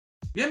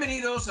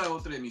Bienvenidos a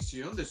otra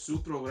emisión de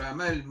su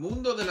programa El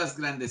Mundo de las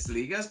Grandes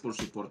Ligas por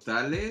sus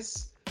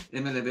portales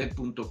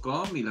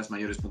mlb.com y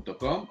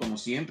lasmayores.com. Como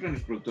siempre,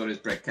 nuestros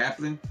productores Brett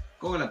Kaplan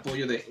con el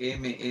apoyo de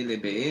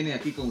MLBN.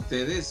 Aquí con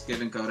ustedes,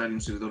 Kevin Cabral y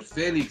un servidor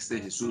Félix de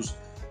Jesús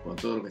con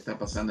todo lo que está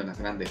pasando en las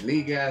Grandes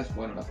Ligas.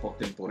 Bueno, la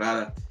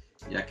postemporada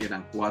ya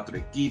quedan 4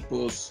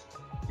 equipos.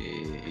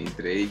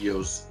 Entre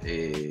ellos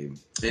el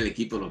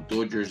equipo de los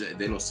Dodgers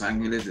de Los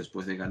Ángeles,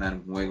 después de ganar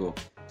un juego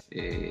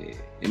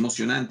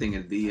emocionante en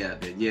el día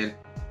de ayer.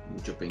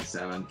 Muchos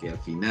pensaban que al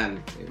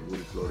final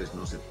Will Flores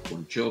no se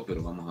ponchó,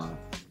 pero vamos a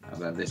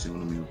hablar de eso en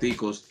unos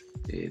minuticos.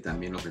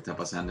 También lo que está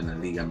pasando en la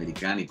Liga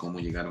Americana y cómo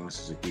llegaron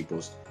esos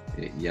equipos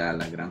ya a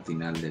la gran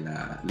final de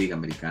la Liga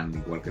Americana,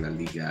 igual que la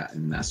Liga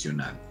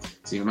Nacional.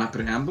 Sin más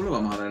preámbulo,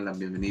 vamos a dar la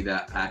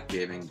bienvenida a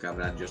Kevin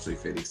Cabral. Yo soy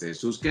Félix de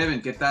Jesús.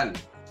 Kevin, ¿qué tal?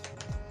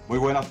 Muy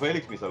buenas,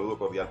 Félix. Mi saludo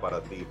cordial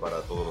para ti y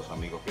para todos los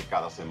amigos que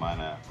cada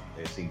semana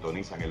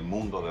sintonizan el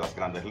mundo de las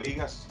Grandes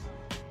Ligas.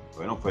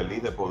 Bueno,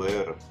 feliz de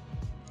poder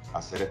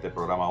hacer este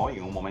programa hoy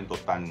en un momento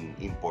tan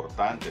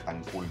importante,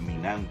 tan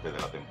culminante de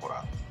la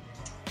temporada.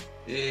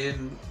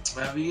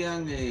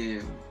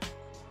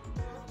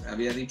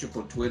 Había dicho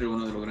por Twitter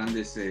uno de los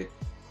grandes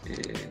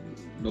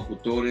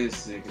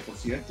locutores, que por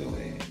cierto,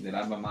 del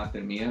alma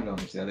mater mía, la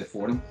Universidad de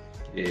Fordham,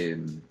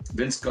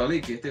 Vince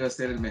Scully, que este va a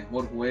ser el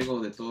mejor juego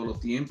de todos los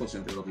tiempos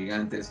entre los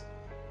Gigantes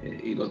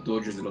y los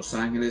Dodgers de Los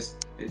Ángeles.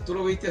 ¿Tú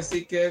lo viste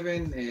así,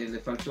 Kevin? ¿Le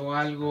faltó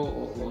algo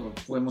o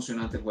fue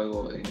emocionante el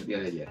juego en el día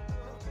de ayer?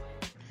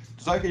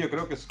 Tú sabes que yo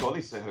creo que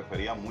Scully se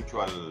refería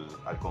mucho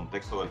al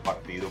contexto del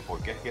partido,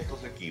 porque es que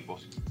estos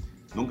equipos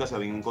nunca se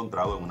habían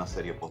encontrado en una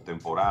serie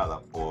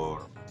postemporada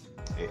por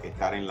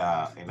estar en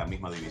la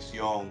misma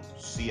división.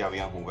 Sí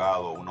habían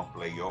jugado unos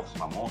playoffs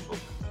famosos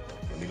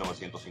en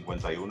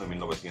 1951 y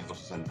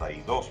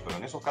 1962, pero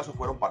en esos casos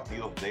fueron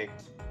partidos de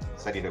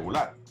serie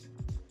regular.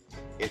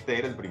 Este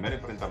era el primer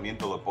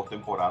enfrentamiento de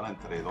postemporada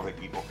entre dos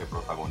equipos que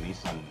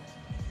protagonizan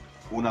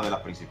una de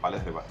las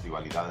principales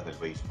rivalidades del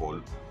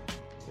béisbol,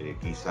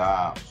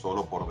 quizá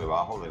solo por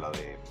debajo de la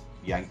de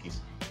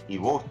Yankees y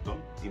Boston,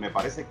 y me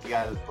parece que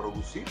al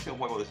producirse un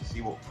juego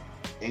decisivo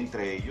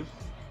entre ellos,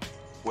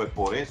 pues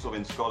por eso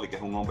Vince Scully, que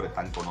es un hombre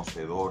tan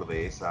conocedor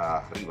de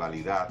esa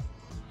rivalidad,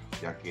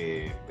 ya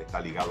que está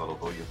ligado a los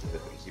Dodgers desde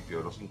el principio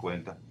de los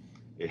 50,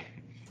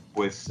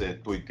 pues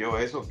tuiteó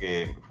eso,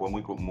 que fue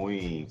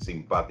muy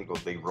simpático.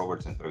 Dave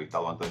Roberts,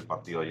 entrevistado antes del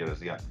partido ayer,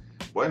 decía: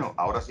 bueno,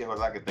 ahora sí es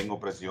verdad que tengo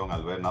presión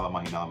al ver nada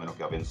más y nada menos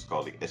que a Vince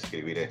Scully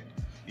escribir esto.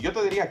 Y yo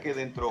te diría que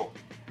dentro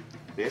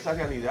de esa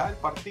realidad, el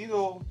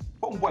partido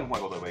fue un buen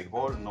juego de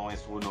béisbol. No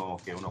es uno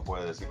que uno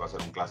puede decir va a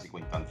ser un clásico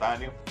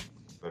instantáneo,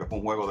 pero fue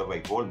un juego de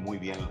béisbol muy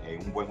bien,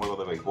 un buen juego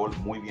de béisbol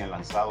muy bien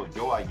lanzado.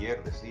 Yo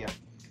ayer decía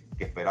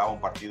que esperaba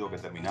un partido que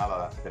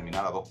terminara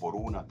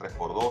 2-1,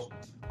 3-2,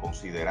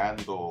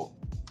 considerando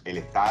el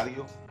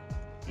estadio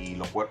y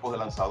los cuerpos de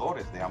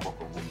lanzadores de ambos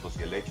conjuntos,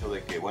 y el hecho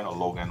de que, bueno,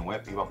 Logan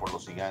Webb iba por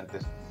los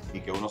Gigantes y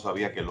que uno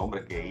sabía que el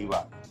hombre que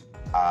iba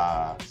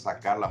a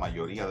sacar la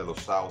mayoría de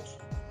los outs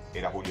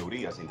era Julio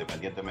Urias,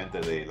 independientemente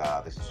de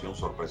la decisión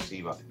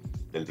sorpresiva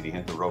del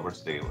dirigente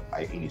Roberts de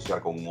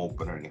iniciar con un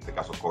opener, en este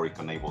caso Corey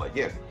Knebel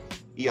ayer.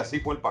 Y así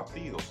fue el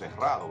partido,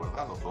 cerrado,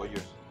 ¿verdad? Los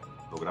Dodgers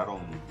lograron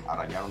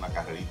arañar una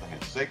carrerita en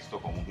el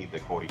sexto con un hit de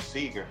Corey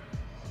Seager,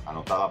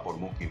 anotada por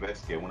Mookie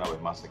Betts, que una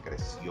vez más se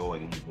creció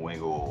en un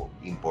juego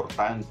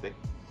importante.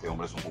 Este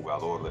hombre es un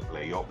jugador de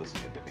playoff,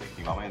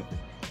 definitivamente.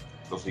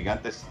 Los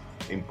Gigantes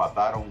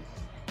empataron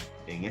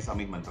en esa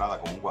misma entrada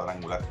con un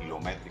cuadrangular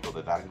kilométrico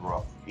de Darren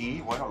Ruff,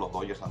 y bueno, los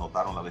Dodgers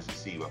anotaron la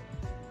decisiva,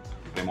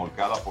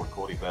 remolcada por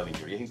Cody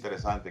Bellinger. Y es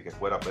interesante que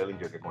fuera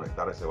Bellinger que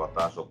conectara ese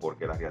batazo,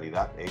 porque la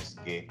realidad es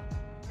que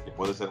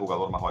después de ser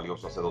jugador más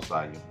valioso hace 2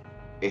 años,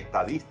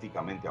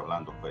 estadísticamente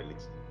hablando,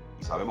 Félix,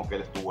 y sabemos que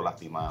él estuvo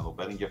lastimado,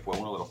 Bellinger fue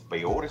uno de los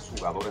peores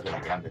jugadores de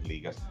las Grandes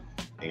Ligas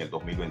en el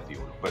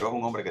 2021, pero es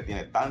un hombre que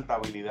tiene tanta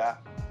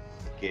habilidad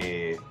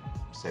que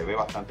se ve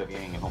bastante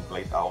bien en el home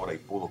plate ahora, y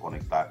pudo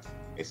conectar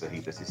ese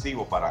hit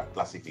decisivo para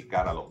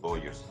clasificar a los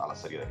Dodgers a la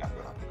serie de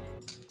campeonato.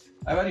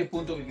 Hay varios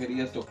puntos que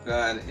quería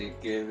tocar,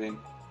 Kevin.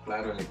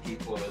 Claro, el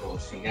equipo de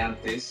los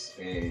Gigantes,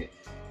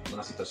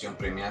 una situación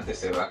premiante,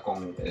 se va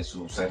con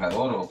su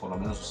cerrador, o por lo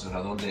menos su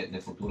cerrador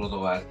de futuro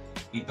Doval,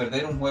 y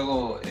perder un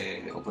juego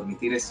o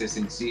permitir ese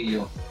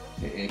sencillo,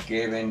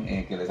 Kevin,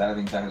 que le da la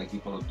ventaja al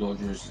equipo de los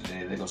Dodgers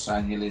de Los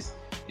Ángeles.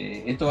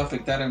 Esto va a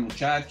afectar al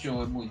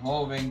muchacho, es muy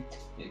joven.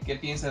 ¿Qué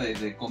piensa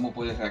de cómo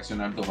puede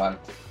reaccionar Doval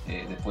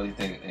después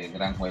de este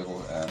gran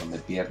juego donde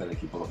pierde el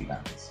equipo de los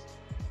Gigantes?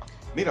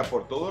 Mira,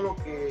 por todo lo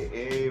que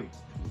he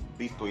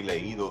visto y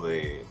leído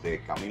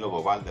de Camilo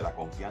Doval, de la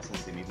confianza en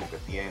sí mismo que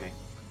tiene,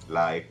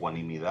 la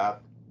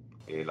ecuanimidad,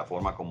 la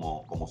forma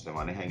como se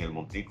maneja en el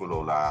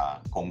montículo,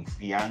 la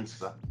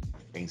confianza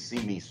en sí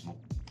mismo,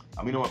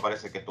 a mí no me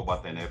parece que esto va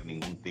a tener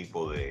ningún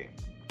tipo de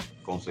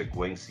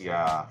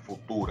consecuencia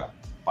futura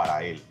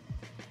para él.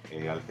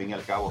 Al fin y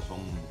al cabo son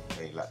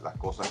las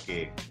cosas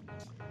que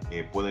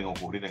pueden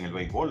ocurrir en el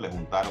béisbol. Le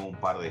juntaron un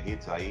par de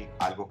hits ahí,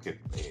 algo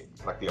que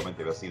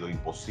prácticamente había sido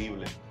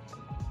imposible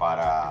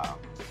para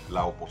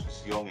la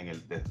oposición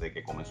desde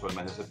que comenzó el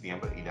mes de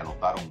septiembre y le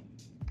anotaron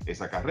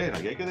esa carrera.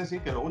 Y hay que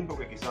decir que lo único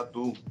que quizás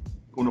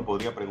uno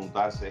podría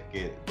preguntarse es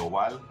que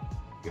Doval,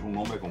 que es un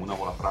hombre con una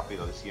bola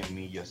rápida de 100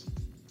 millas,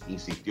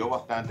 insistió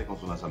bastante con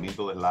su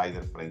lanzamiento de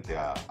slider frente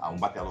a un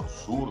bateador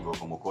zurdo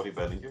como Cody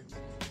Bellinger,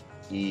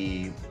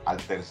 y al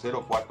tercer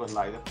o cuarto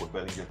slider, pues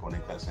Bellinger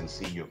conecta el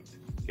sencillo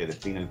que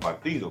define el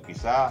partido.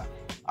 Quizá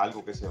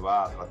algo que se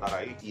va a tratar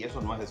ahí, y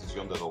eso no es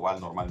decisión de Doval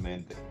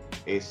normalmente,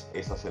 es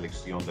esa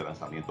selección de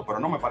lanzamiento. Pero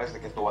no me parece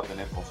que esto va a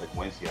tener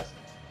consecuencias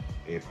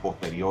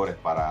posteriores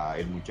para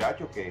el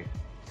muchacho, que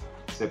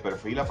se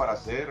perfila para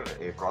ser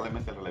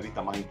probablemente el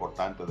relevista más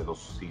importante de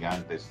los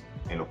Gigantes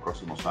en los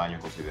próximos años,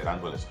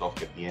 considerando el stock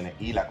que tiene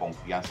y la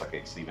confianza que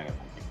exhibe en el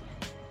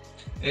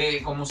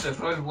equipo. Como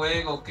cerró el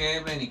juego,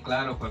 Kevin, y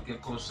claro, cualquier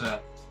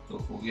cosa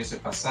hubiese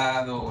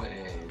pasado,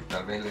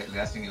 tal vez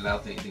le hacen el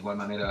out de igual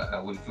manera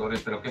a Will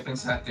Flores, pero ¿qué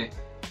pensaste?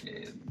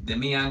 De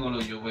mi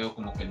ángulo yo veo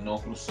como que no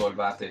cruzó el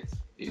bate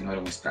y no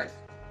era un strike.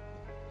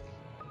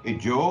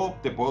 Yo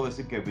te puedo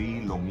decir que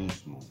vi lo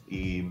mismo,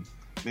 y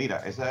mira,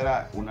 esa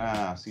era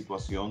una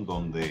situación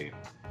donde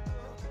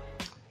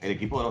el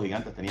equipo de los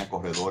Gigantes tenía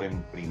corredor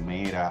en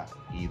primera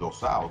y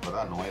 2 outs,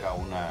 ¿verdad? No era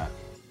una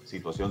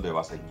situación de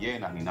bases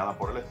llenas ni nada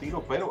por el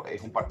estilo, pero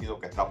es un partido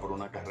que está por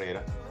una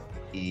carrera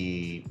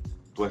y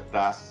tú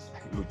estás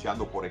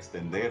luchando por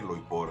extenderlo y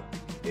por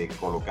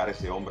colocar a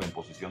ese hombre en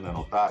posición de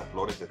anotar.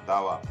 Flores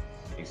estaba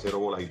en 0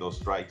 bolas y 2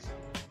 strikes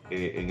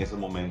en ese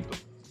momento,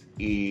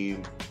 y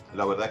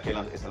la verdad es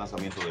que ese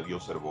lanzamiento debió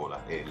ser bola.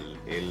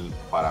 Él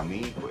para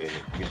mí,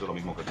 pienso lo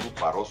mismo que tú,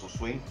 paró su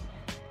swing,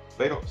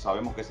 pero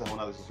sabemos que esa es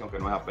una decisión que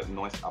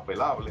no es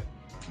apelable,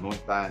 no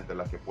está entre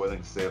las que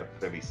pueden ser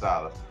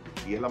revisadas,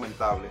 y es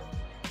lamentable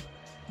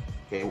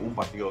que un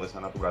partido de esa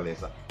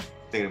naturaleza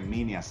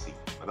termine así,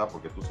 ¿verdad?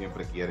 Porque tú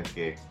siempre quieres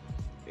que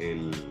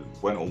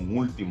un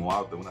último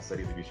out de una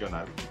serie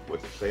divisional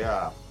pues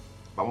sea,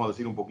 vamos a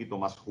decir, un poquito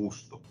más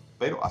justo,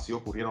 pero así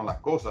ocurrieron las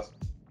cosas.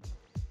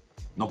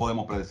 No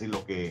podemos predecir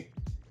lo que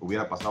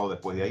hubiera pasado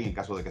después de ahí en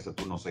caso de que ese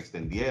turno se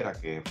extendiera,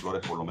 que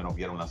Flores por lo menos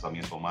viera un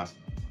lanzamiento más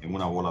en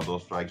 1 bola,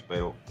 2 strikes,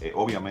 pero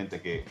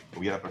obviamente que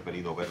hubiera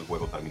preferido ver el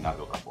juego terminar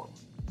de otra forma.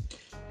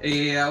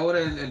 Ahora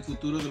el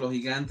futuro de los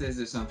Gigantes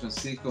de San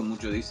Francisco,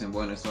 muchos dicen,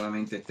 bueno, es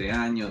solamente este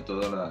año,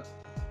 todas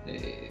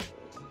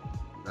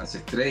las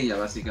estrellas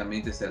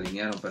básicamente se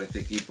alinearon para este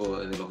equipo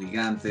de los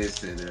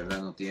Gigantes, de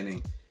verdad no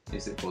tienen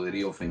ese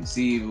poderío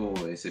ofensivo,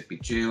 ese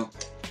picheo.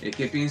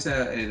 ¿Qué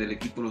piensa del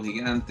equipo de los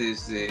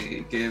Gigantes,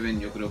 Kevin?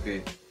 Yo creo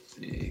que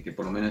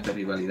por lo menos esta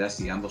rivalidad,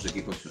 si ambos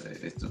equipos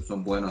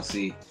son buenos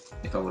así,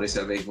 favorece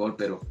al béisbol,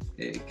 pero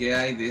 ¿qué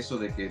hay de eso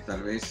de que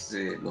tal vez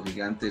los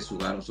Gigantes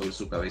jugaron sobre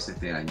su cabeza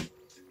este año?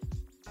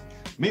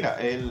 Mira,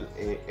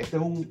 este es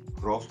un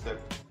roster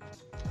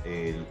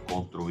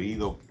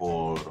construido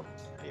por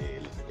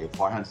el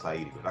Farhan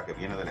Zaidi, ¿verdad? Que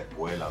viene de la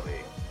escuela de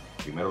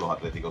primero los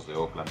Atléticos de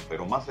Oakland,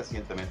 pero más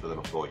recientemente de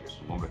los Dodgers,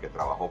 un hombre que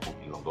trabajó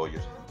en los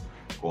Dodgers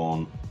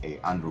con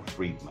Andrew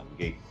Friedman.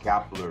 Gabe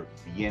Kapler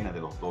viene de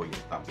los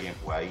Dodgers también,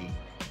 fue ahí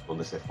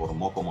donde se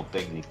formó como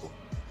técnico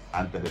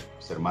antes de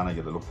ser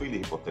manager de los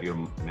Phillies y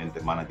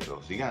posteriormente manager de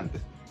los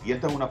Gigantes. Y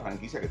esta es una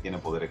franquicia que tiene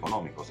poder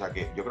económico, o sea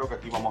que yo creo que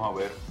aquí vamos a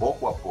ver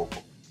poco a poco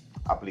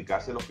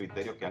aplicarse los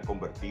criterios que han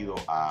convertido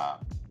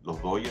a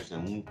los Dodgers en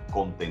un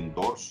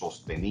contendor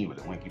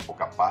sostenible, un equipo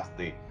capaz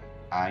de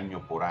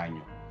año por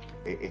año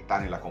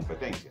estar en la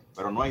competencia.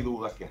 Pero no hay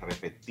duda que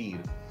repetir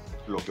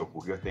lo que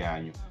ocurrió este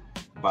año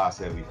va a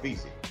ser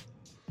difícil.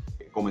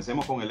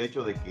 Comencemos con el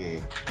hecho de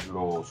que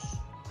los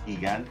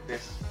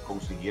Gigantes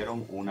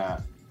consiguieron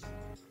una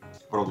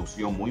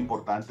producción muy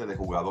importante de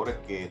jugadores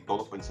que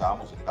todos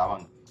pensábamos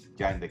estaban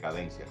ya en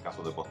decadencia. El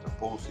caso de Buster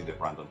Posey, de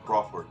Brandon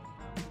Crawford,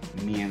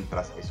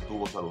 mientras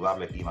estuvo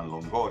saludable Ivan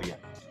Longoria,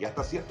 y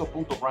hasta cierto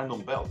punto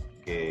Brandon Belt,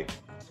 que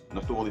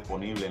no estuvo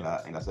disponible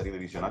en la serie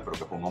divisional, pero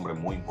que fue un hombre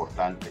muy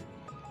importante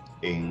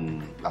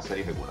en la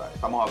serie regular.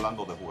 Estamos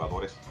hablando de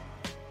jugadores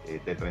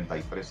de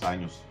 33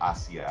 años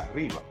hacia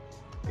arriba.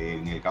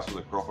 En el caso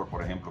de Crawford,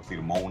 por ejemplo,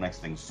 firmó una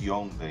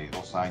extensión de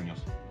 2 años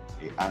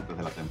antes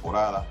de la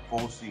temporada.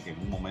 Posey, que en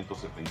un momento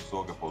se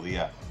pensó que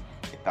podía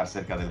estar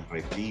cerca del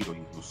retiro,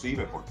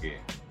 inclusive porque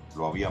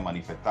lo había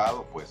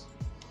manifestado, pues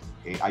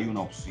hay una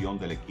opción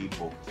del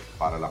equipo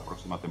para la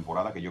próxima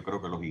temporada que yo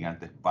creo que los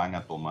Gigantes van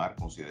a tomar,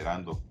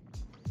 considerando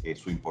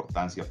su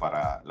importancia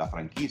para la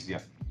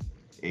franquicia.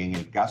 En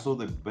el caso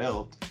de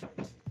Belt,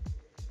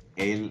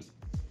 él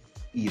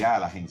irá a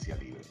la agencia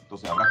libre.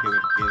 Entonces habrá que ver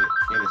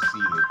qué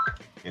decide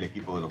el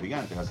equipo de los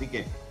Gigantes. Así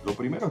que lo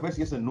primero es ver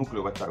si ese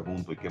núcleo va a estar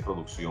junto y qué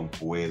producción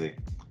puede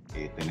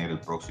tener el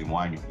próximo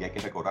año. Y hay que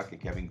recordar que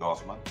Kevin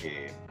Gausman,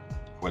 que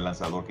fue el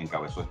lanzador que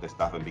encabezó este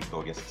staff en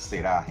victorias,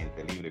 será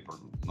agente libre, pero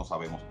no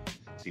sabemos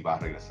si va a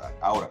regresar.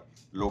 Ahora,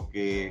 lo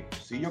que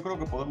sí yo creo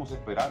que podemos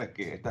esperar es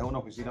que esta es una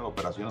oficina de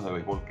operaciones de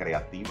béisbol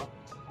creativa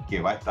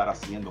que va a estar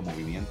haciendo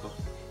movimientos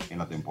en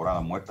la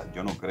temporada muerta.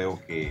 Yo no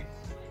creo que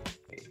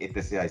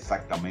este sea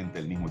exactamente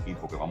el mismo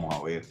equipo que vamos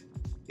a ver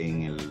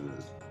en el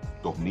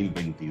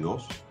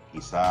 2022.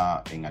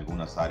 Quizá en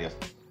algunas áreas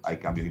hay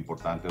cambios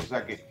importantes. O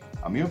sea que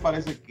a mí me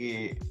parece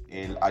que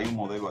hay un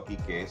modelo aquí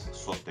que es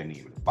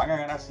sostenible. ¿Van a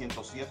ganar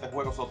 107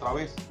 juegos otra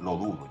vez? Lo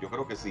dudo. Yo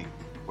creo que sí.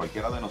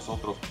 Cualquiera de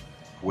nosotros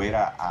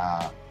fuera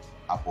a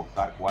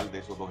aportar cuál de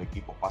esos dos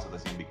equipos pasa de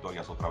 100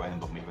 victorias otra vez en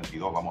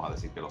 2022, vamos a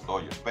decir que los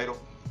Dodgers. Pero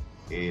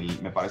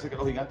me parece que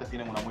los Gigantes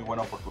tienen una muy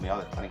buena oportunidad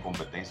de estar en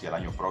competencia el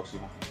año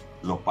próximo.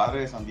 Los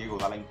Padres de San Diego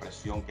da la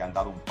impresión que han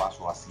dado un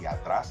paso hacia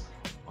atrás.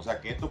 O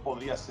sea que esto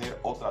podría ser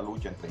otra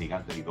lucha entre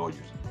Gigantes y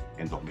Dodgers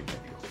en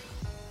 2022.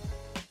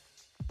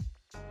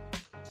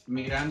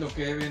 Mirando,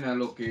 Kevin, a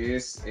lo que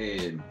es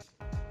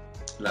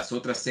las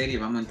otras series,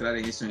 vamos a entrar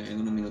en eso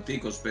en unos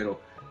minuticos, pero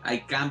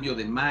hay cambio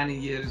de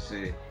managers,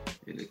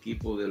 el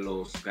equipo de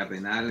los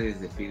Cardenales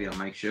despide a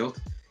Mike Shildt.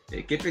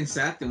 ¿Qué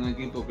pensaste? Un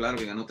equipo, claro,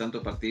 que ganó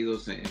tantos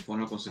partidos en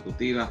forma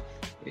consecutiva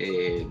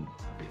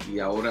y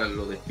ahora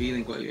lo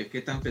despiden. ¿Qué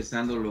están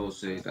pensando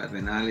los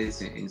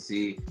Cardenales en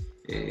sí,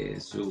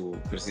 su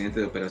presidente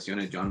de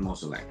operaciones, John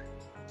Mozeliak?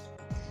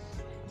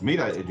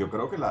 Mira, yo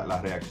creo que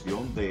la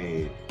reacción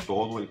de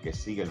todo el que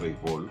sigue el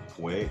béisbol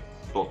fue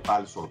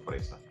total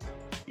sorpresa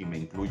y me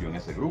incluyo en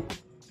ese grupo.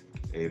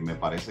 Me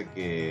parece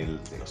que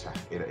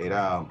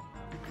era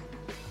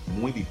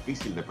muy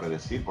difícil de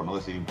predecir, por no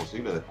decir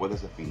imposible, después de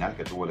ese final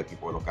que tuvo el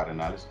equipo de los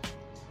Cardenales,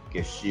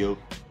 que Shildt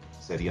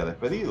sería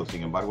despedido.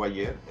 Sin embargo,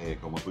 ayer,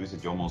 como tú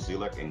dices, John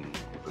Mozeliak, el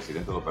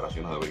presidente de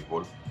operaciones de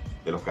béisbol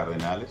de los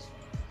Cardenales,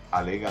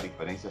 alega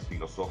diferencias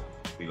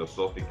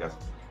filosóficas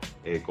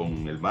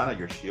con el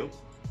manager Shildt,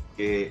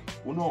 que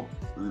uno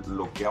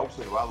lo que ha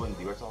observado en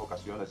diversas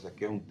ocasiones es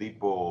que es un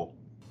tipo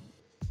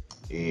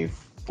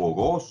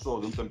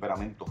fogoso, de un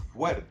temperamento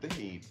fuerte,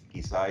 y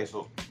quizá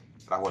eso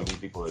trajo algún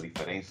tipo de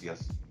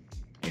diferencias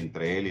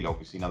entre él y la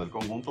oficina del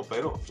conjunto,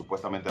 pero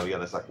supuestamente había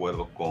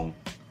desacuerdos con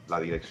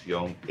la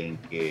dirección en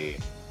que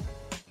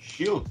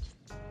Shildt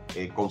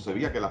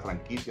concebía que la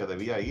franquicia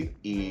debía ir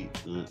y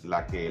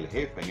la que el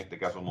jefe, en este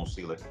caso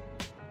Mozeliak,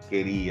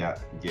 quería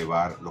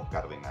llevar los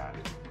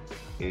Cardenales.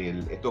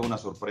 Esto es una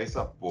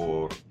sorpresa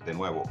por, de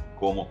nuevo,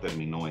 cómo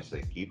terminó ese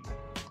equipo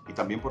y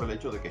también por el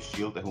hecho de que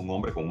Shildt es un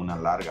hombre con una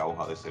larga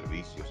hoja de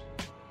servicios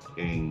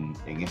en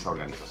esa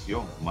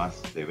organización,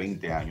 más de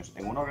 20 años,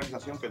 en una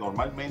organización que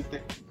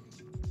normalmente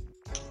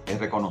es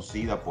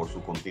reconocida por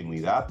su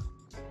continuidad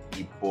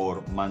y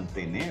por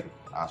mantener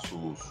a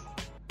sus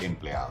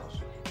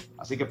empleados.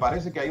 Así que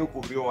parece que ahí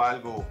ocurrió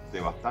algo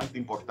de bastante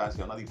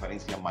importancia, una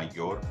diferencia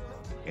mayor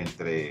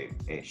entre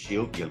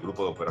Shildt y el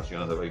grupo de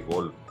operaciones de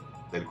béisbol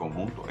del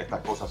conjunto.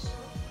 Estas cosas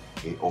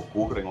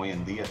ocurren hoy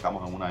en día.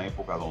 Estamos en una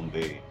época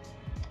donde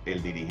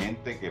el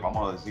dirigente, que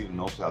vamos a decir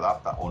no se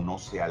adapta o no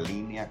se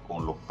alinea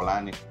con los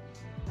planes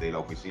de la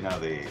oficina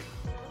de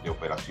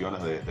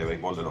operaciones de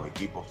béisbol de los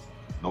equipos,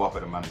 no va a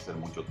permanecer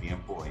mucho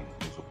tiempo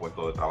en su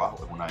puesto de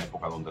trabajo. Es una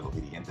época donde los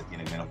dirigentes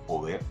tienen menos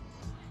poder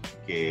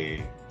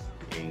que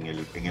en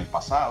el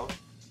pasado.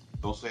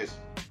 Entonces,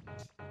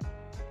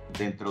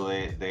 dentro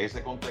de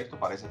ese contexto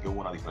parece que hubo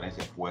una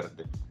diferencia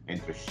fuerte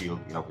entre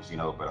Shildt y la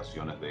oficina de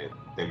operaciones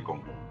del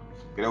conjunto.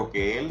 Creo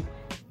que él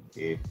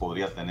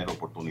podría tener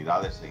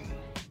oportunidades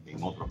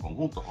en otros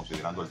conjuntos,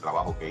 considerando el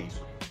trabajo que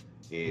hizo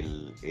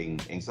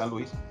en San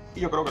Luis.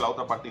 Y yo creo que la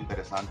otra parte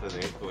interesante de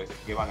esto es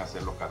qué van a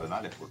hacer los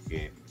Cardenales,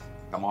 porque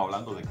estamos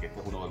hablando de que este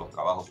es uno de los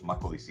trabajos más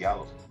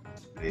codiciados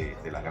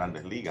de las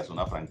grandes ligas,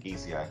 una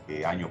franquicia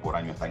que año por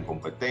año está en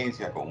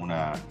competencia, con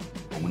una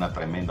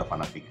tremenda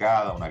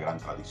fanaticada, una gran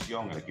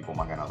tradición, el equipo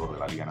más ganador de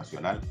la Liga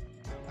Nacional.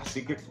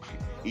 Así que,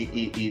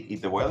 y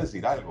te voy a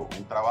decir algo,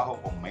 un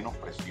trabajo con menos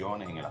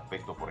presiones en el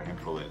aspecto, por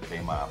ejemplo, del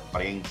tema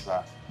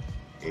prensa,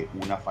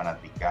 una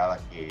fanaticada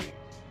que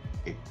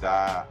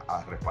está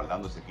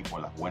respaldando ese equipo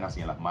en las buenas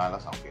y en las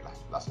malas, aunque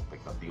las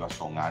expectativas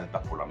son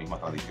altas por la misma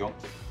tradición,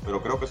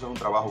 pero creo que eso es un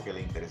trabajo que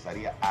le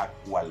interesaría a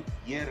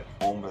cualquier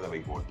hombre de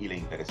béisbol y le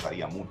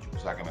interesaría mucho. O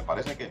sea que me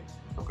parece que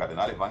los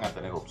Cardenales van a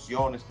tener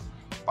opciones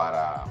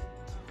para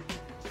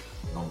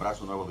nombrar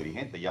su nuevo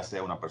dirigente, ya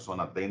sea una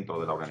persona dentro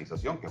de la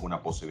organización, que es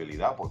una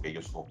posibilidad porque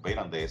ellos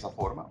operan de esa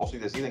forma, o si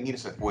deciden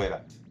irse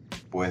fuera,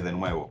 pues de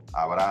nuevo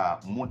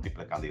habrá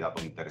múltiples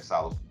candidatos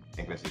interesados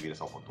en recibir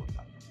esa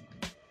oportunidad.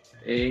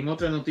 En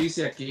otra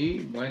noticia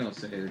aquí, bueno,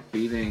 se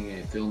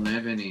piden Phil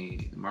Nevin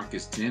y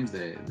Marcus Thames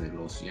de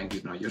los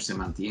Yankees de Nueva York, se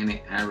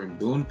mantiene Aaron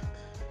Boone.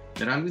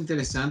 Pero algo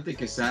interesante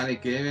que sale,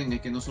 Kevin, es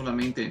que no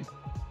solamente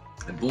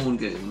Boone,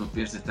 que uno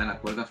piensa está en la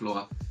cuerda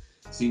floja,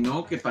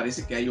 sino que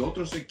parece que hay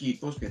otros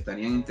equipos que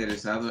estarían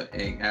interesados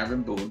en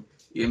Aaron Boone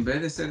y en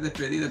vez de ser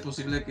despedido es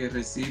posible que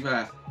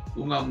reciba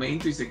un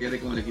aumento y se quede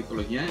con el equipo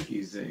de los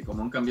Yankees,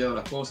 como han cambiado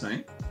las cosas,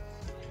 ¿eh?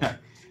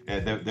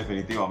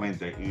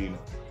 Definitivamente. Y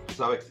tú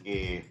sabes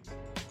que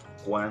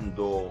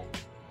cuando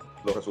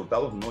los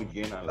resultados no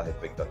llenan las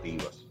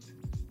expectativas,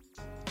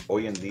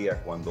 hoy en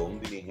día cuando un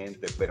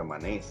dirigente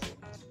permanece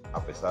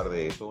a pesar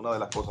de eso, una de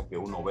las cosas que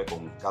uno ve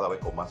cada vez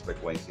con más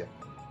frecuencia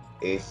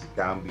es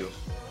cambios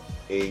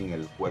en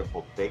el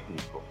cuerpo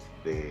técnico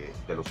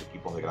de los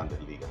equipos de grandes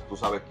ligas. Tú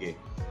sabes que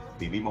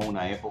vivimos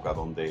una época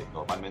donde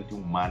normalmente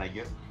un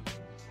manager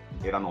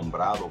era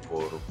nombrado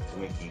por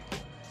un equipo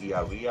y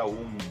había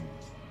un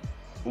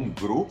un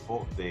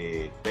grupo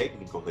de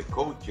técnicos, de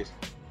coaches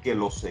que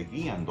lo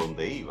seguían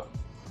donde iba.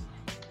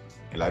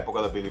 En la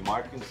época de Billy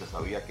Martin se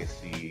sabía que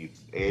si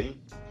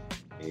él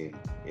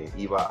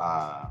iba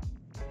a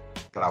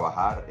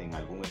trabajar en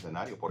algún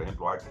escenario, por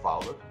ejemplo Art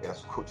Fowler era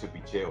su coach de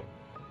picheo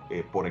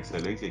por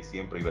excelencia y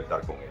siempre iba a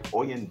estar con él.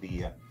 Hoy en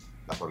día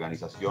las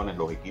organizaciones,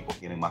 los equipos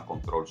tienen más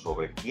control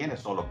sobre quiénes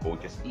son los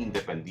coaches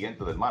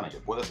independientes del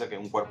manager. Puede ser que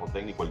en un cuerpo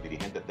técnico el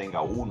dirigente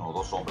tenga uno o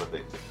dos hombres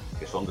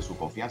que son de su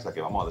confianza,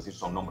 que vamos a decir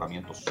son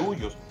nombramientos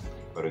suyos,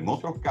 pero en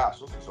otros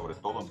casos, y sobre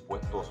todo en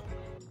puestos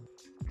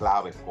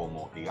claves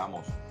como,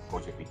 digamos,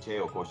 coach de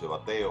picheo, coach de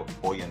bateo,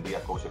 hoy en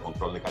día coach de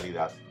control de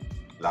calidad,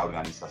 la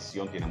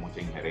organización tiene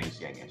mucha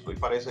injerencia en eso. Y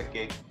parece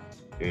que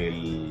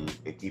el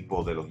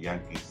equipo de los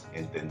Yankees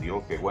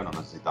entendió que, bueno,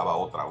 necesitaba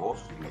otra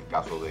voz en el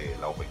caso de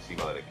la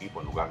ofensiva del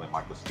equipo, en lugar de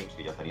Marcus Stimms,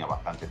 que ya tenía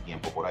bastante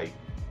tiempo por ahí.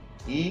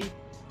 Y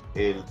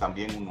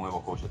también un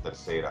nuevo coach de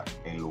tercera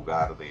en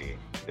lugar de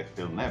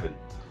Phil Nevin.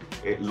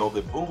 Lo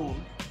de Boone,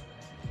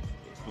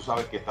 tú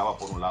sabes que estaba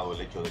por un lado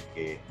el hecho de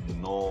que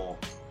no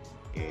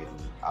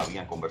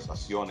habían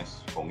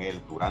conversaciones con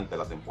él durante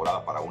la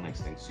temporada para una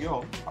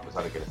extensión, a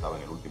pesar de que él estaba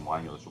en el último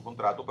año de su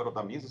contrato, pero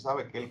también se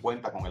sabe que él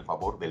cuenta con el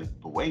favor del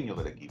dueño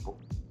del equipo,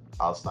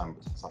 Al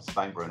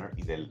Steinbrenner,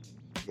 y del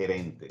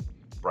gerente,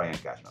 Brian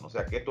Cashman. O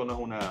sea que esto no es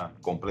una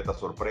completa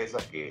sorpresa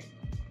que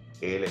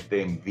él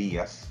esté en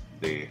vías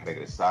de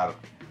regresar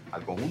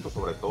al conjunto,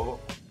 sobre todo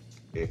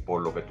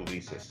por lo que tú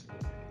dices,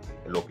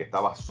 lo que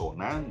estaba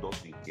sonando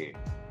sin que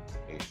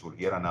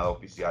surgiera nada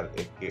oficial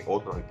es que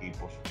otros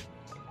equipos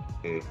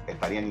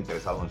estarían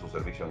interesados en su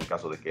servicio en el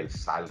caso de que él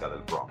salga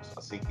del Bronx.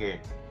 Así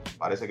que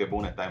parece que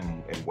Boone está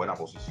en buena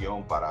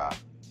posición para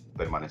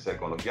permanecer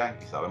con los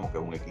Yankees. Sabemos que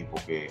es un equipo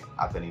que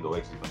ha tenido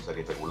éxito en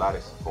series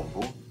regulares con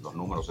Boone, los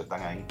números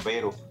están ahí,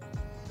 pero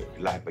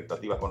las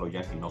expectativas con los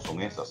Yankees no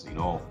son esas,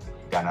 sino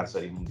ganar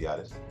series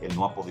mundiales. Él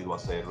no ha podido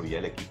hacerlo y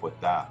el equipo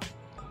está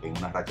en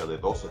una racha de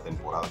 12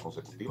 temporadas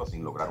consecutivas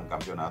sin lograr un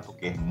campeonato,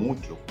 que es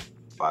mucho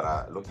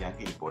para los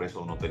Yankees, y por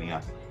eso uno tenía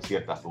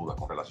ciertas dudas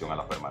con relación a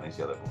la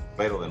permanencia de Boone.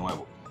 Pero de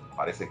nuevo,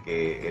 parece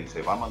que él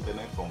se va a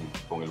mantener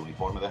con el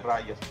uniforme de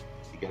rayas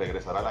y que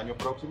regresará el año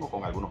próximo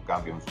con algunos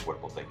cambios en su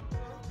cuerpo técnico.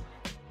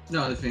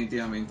 No,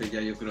 definitivamente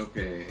ya yo creo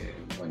que,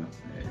 bueno,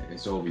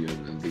 es obvio,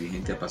 el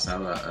dirigente ha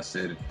pasado a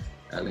ser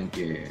alguien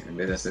que en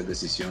vez de hacer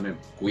decisiones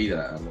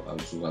cuida a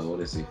los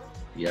jugadores,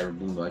 y Aaron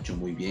Boone lo ha hecho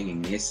muy bien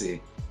en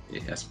ese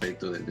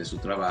aspecto de su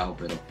trabajo,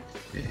 pero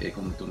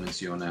como tú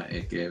mencionas,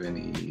 Kevin,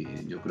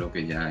 y yo creo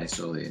que ya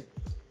eso de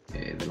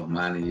los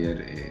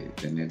managers,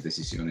 tener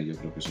decisiones, yo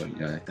creo que eso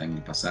ya está en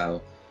el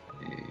pasado,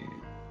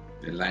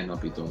 el line-up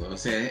y todo. O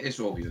sea, es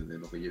obvio de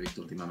lo que yo he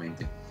visto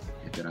últimamente,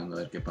 esperando a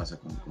ver qué pasa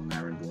con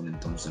Aaron Boone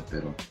entonces,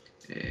 pero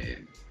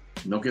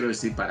no quiero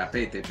decir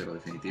parapete, pero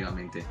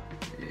definitivamente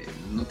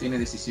no tiene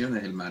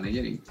decisiones el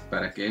manager, y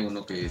para qué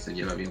uno que se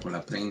lleva bien con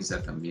la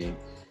prensa también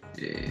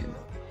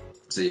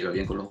se lleva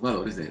bien con los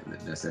jugadores de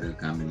hacer el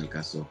cambio en el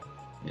caso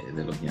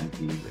de los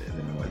Yankees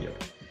de Nueva York.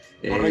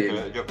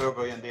 Correcto, yo creo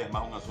que hoy en día es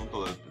más un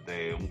asunto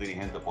de un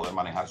dirigente poder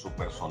manejar su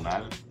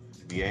personal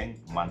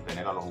bien,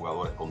 mantener a los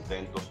jugadores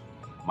contentos,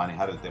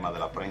 manejar el tema de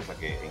la prensa,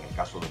 que en el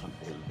caso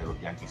de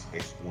los Yankees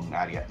es un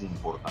área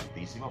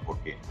importantísima,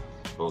 porque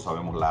todos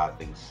sabemos la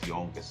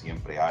atención que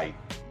siempre hay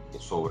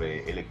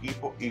sobre el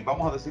equipo, y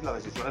vamos a decir las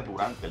decisiones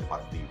durante el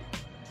partido,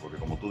 porque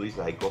como tú dices,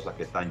 hay cosas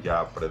que están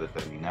ya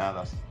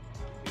predeterminadas,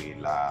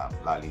 la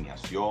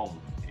alineación,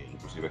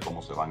 inclusive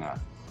cómo se van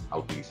a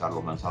utilizar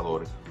los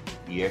lanzadores,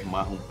 y es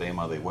más un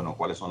tema de, bueno,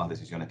 cuáles son las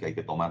decisiones que hay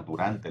que tomar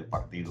durante el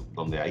partido,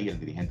 donde ahí el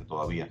dirigente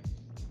todavía,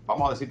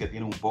 vamos a decir que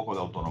tiene un poco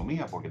de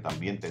autonomía, porque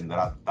también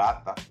tendrá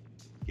data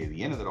que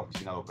viene de la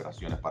oficina de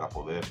operaciones para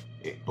poder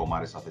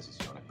tomar esas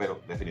decisiones,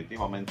 pero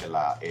definitivamente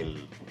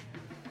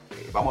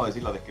vamos a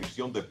decir, la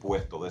descripción de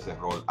puesto de ese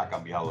rol ha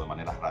cambiado de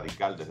manera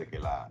radical desde que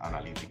la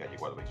analítica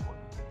llegó al béisbol.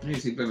 Y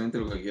simplemente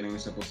lo que quieren en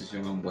esa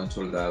posición es un buen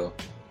soldado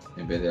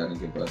en vez de alguien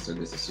que pueda hacer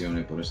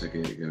decisiones. Por eso es que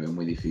veo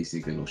muy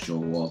difícil que los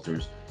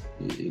Showalters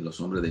y los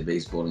hombres de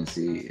béisbol en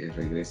sí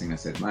regresen a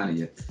ser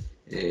manager.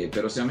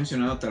 Pero se ha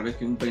mencionado tal vez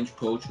que un bench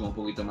coach con un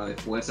poquito más de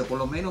fuerza, por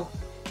lo menos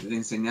de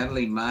enseñar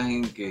la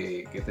imagen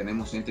que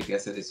tenemos gente que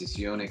hace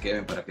decisiones,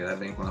 Kevin, para quedar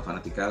bien con la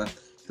fanaticada.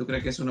 ¿Tú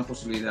crees que es una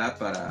posibilidad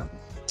para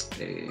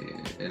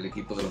el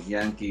equipo de los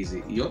Yankees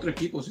y otros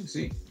equipos en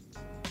sí?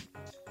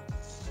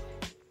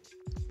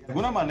 De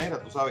alguna manera,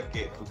 tú sabes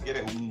que tú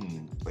quieres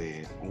un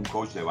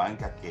coach de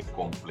banca que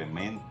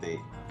complemente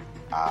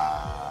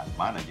al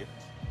manager.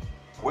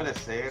 Puede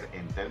ser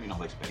en términos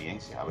de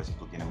experiencia. A veces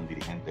tú tienes un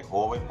dirigente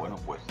joven, bueno,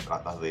 pues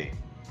tratas de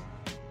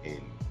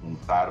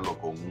juntarlo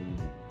con un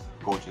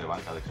coach de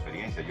banca de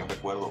experiencia. Yo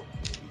recuerdo,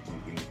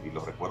 y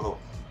lo recuerdo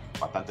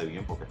bastante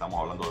bien porque estamos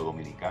hablando de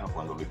dominicanos,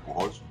 cuando Luis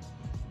Pujols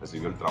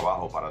recibió el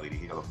trabajo para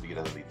dirigir a los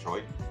Tigres de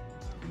Detroit.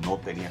 No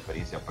tenía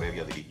experiencia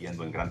previa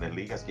dirigiendo en Grandes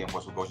Ligas. ¿Quién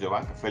fue su coach de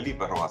banca?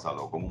 Felipe Rojas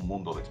Saló, con un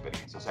mundo de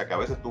experiencia. O sea que a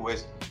veces tú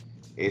ves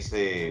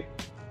ese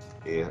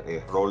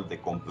rol de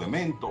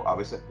complemento. A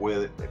veces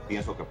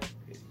pienso que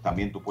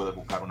también tú puedes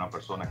buscar una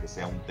persona que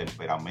sea un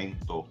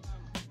temperamento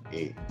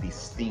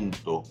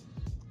distinto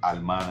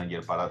al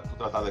manager para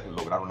tratar de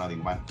lograr una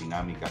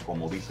dinámica,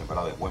 como dicen,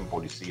 ¿verdad? De buen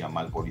policía,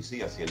 mal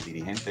policía. Si el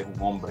dirigente es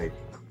un hombre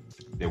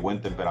de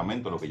buen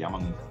temperamento, lo que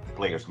llaman un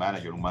players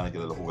manager, un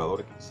manager de los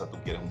jugadores, que quizás tú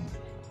quieres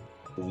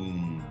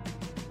un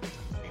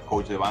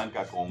coach de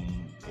banca con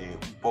un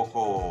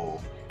poco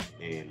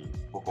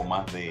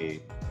más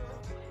de,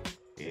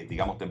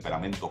 digamos,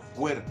 temperamento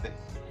fuerte.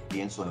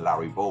 Pienso en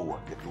Larry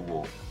Bowa, que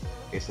tuvo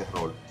ese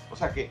rol. O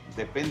sea que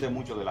depende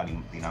mucho de la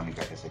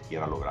dinámica que se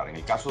quiera lograr. En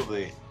el caso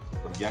de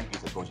los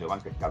Yankees, el coach de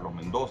banca es Carlos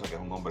Mendoza, que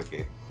es un hombre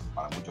que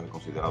para muchos es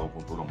considerado un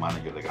futuro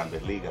manager de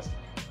Grandes Ligas.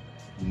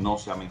 No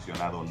se ha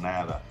mencionado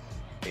nada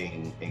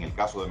en el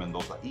caso de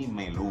Mendoza, y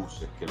me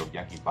luce que los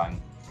Yankees van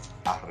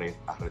a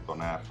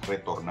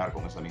retornar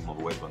con ese mismo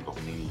dueto en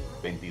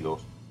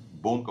 2022.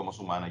 Boone como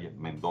su manager,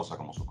 Mendoza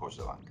como su coach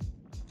de banca.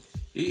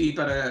 Y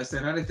para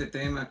cerrar este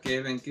tema,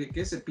 Kevin,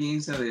 ¿qué se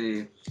piensa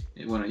de,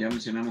 bueno, ya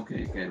mencionamos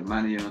que el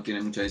manager no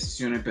tiene muchas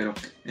decisiones, pero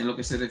en lo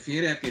que se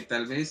refiere a que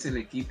tal vez el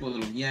equipo de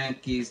los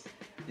Yankees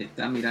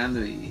está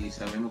mirando, y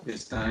sabemos que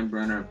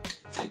Steinbrenner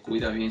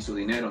cuida bien su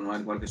dinero, no al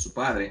igual que su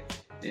padre,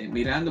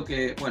 mirando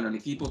que, bueno, el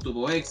equipo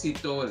tuvo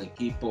éxito, el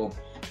equipo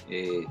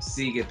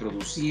sigue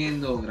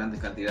produciendo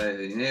grandes cantidades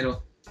de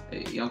dinero,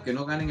 y aunque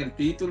no ganen el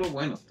título,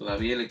 bueno,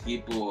 todavía el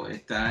equipo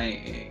está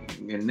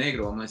en el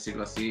negro, vamos a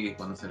decirlo así,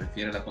 cuando se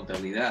refiere a la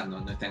contabilidad,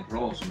 no está en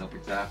rojo, sino que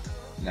está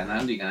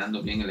ganando y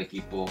ganando bien el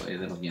equipo de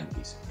los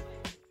Yankees.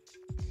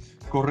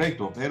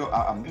 Correcto, pero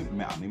a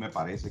mí me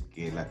parece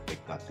que la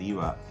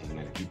expectativa en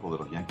el equipo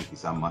de los Yankees,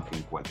 quizás más que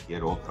en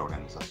cualquier otra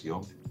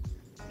organización,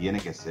 tiene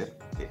que ser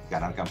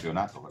ganar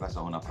campeonatos, ¿verdad?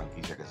 Esa es una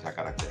franquicia que se ha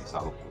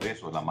caracterizado por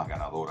eso, es la más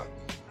ganadora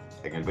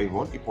en el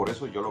béisbol, y por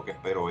eso yo lo que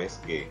espero es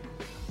que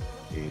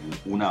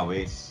una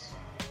vez,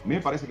 a mí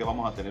me parece que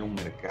vamos a tener un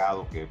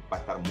mercado que va a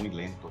estar muy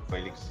lento,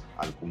 Félix,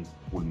 al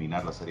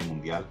culminar la Serie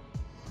Mundial,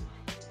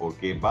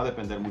 porque va a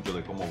depender mucho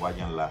de cómo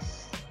vayan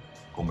las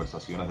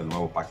conversaciones del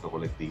nuevo pacto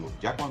colectivo.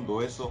 Ya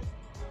cuando eso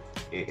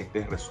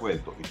esté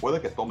resuelto, y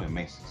puede que tome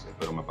meses,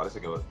 pero me parece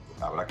que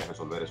habrá que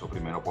resolver eso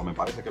primero, pues me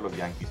parece que los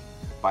Yankees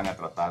van a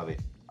tratar de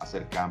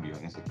hacer cambios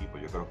en ese equipo.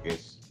 Yo creo que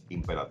es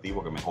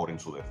imperativo que mejoren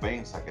su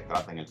defensa, que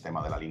traten el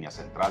tema de la línea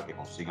central, que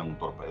consigan un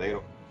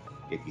torpedero,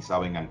 que quizá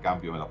vengan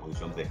cambios en la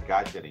posición de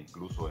catcher e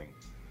incluso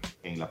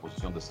en la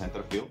posición de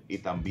center field, y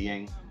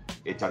también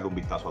echarle un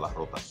vistazo a la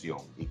rotación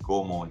y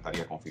cómo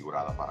estaría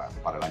configurada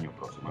para el año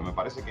próximo. Me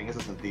parece que en ese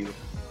sentido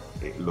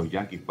los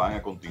Yankees van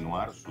a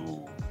continuar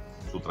su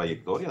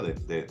trayectoria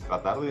de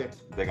tratar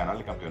de ganar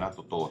el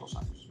campeonato todos los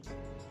años.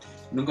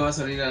 Nunca va a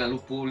salir a la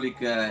luz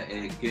pública,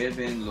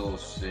 Kevin,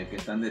 los que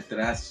están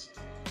detrás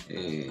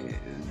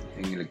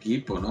en el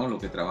equipo, ¿no?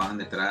 Los que trabajan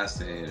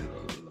detrás,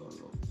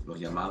 los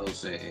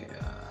llamados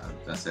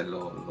a hacer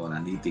lo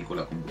analítico,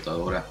 la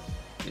computadora,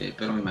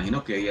 pero me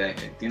imagino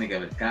que tiene que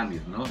haber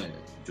cambios, ¿no?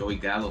 Joey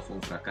Gallo fue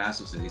un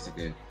fracaso, se dice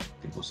que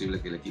es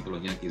posible que el equipo de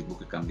los Yankees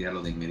busque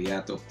cambiarlo de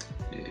inmediato.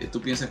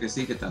 ¿Tú piensas que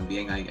sí, que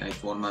también hay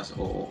formas,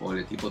 o el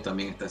equipo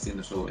también está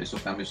haciendo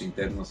esos cambios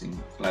internos sin,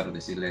 claro,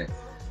 decirle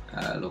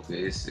a lo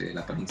que es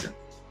la prensa?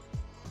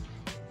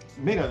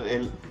 Mira,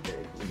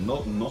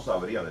 no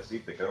sabría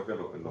decirte. Creo que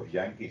los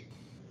Yankees,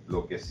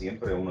 lo que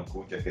siempre uno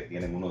escucha es que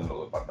tienen uno de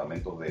los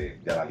departamentos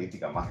de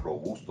analítica más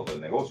robustos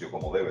del negocio,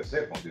 como debe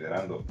ser,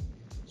 considerando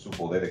su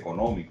poder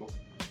económico.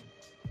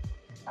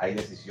 Hay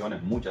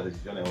muchas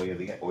decisiones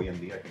hoy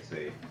en día que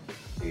se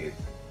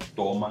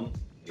toman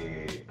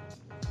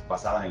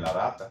basadas en la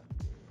data.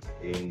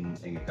 En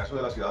el caso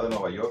de la ciudad de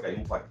Nueva York hay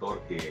un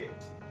factor que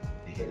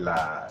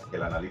la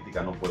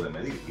analítica no puede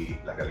medir, y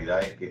la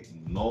realidad es que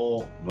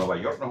Nueva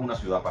York no es una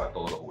ciudad para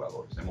todos los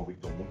jugadores. Hemos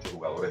visto muchos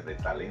jugadores de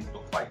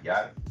talento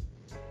fallar,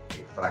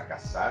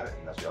 fracasar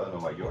en la ciudad de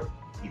Nueva York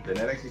y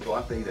tener éxito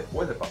antes y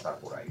después de pasar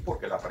por ahí,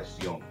 porque la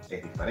presión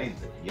es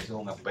diferente, y ese es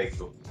un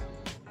aspecto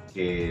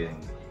que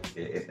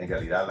en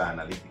realidad la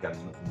analítica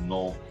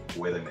no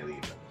puede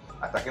medirla.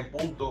 ¿Hasta qué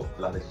punto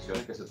las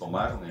decisiones que se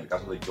tomaron en el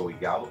caso de Joey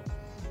Gallo,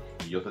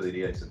 y yo te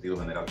diría en sentido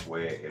general,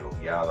 fue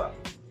elogiada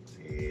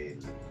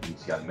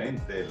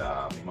inicialmente,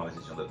 la misma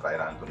decisión de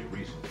traer a Anthony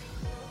Rizzo?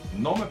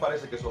 No me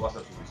parece que eso va a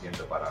ser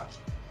suficiente para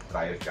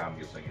traer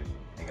cambios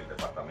en el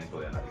departamento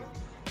de analítica.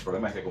 El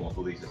problema es que, como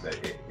tú dices,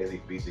 es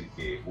difícil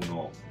que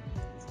uno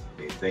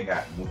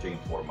tenga mucha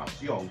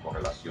información con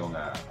relación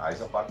a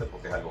esa parte,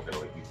 porque es algo que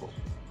los equipos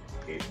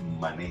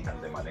manejan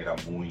de manera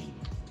muy,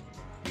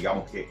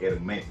 digamos que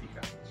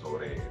hermética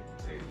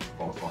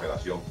con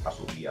relación a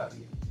su día a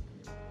día.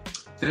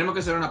 Tenemos que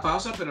hacer una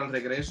pausa, pero al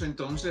regreso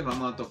entonces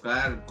vamos a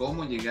tocar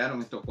cómo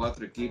llegaron estos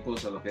 4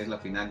 equipos a lo que es la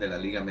final de la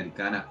Liga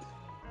Americana.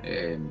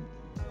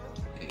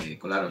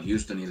 Claro,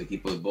 Houston y el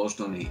equipo de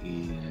Boston,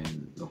 y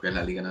lo que es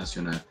la Liga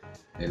Nacional,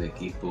 el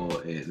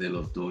equipo de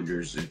los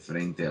Dodgers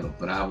frente a los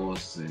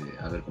Bravos,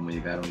 a ver cómo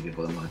llegaron y qué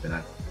podemos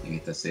esperar en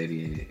esta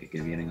serie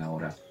que vienen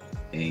ahora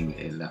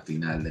en la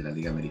final de la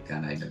Liga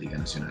Americana y la Liga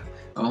Nacional.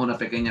 Vamos a una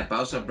pequeña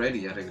pausa, Brett,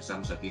 y ya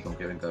regresamos aquí con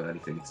Kevin Cabral y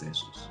Félix de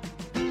Jesús.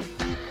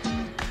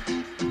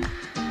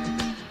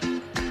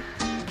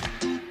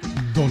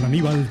 Don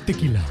Aníbal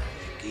Tequila.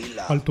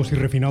 Altos y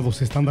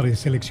refinados estándares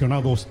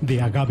seleccionados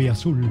de agave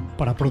azul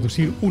para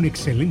producir un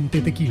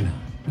excelente tequila.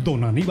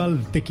 Don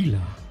Aníbal Tequila,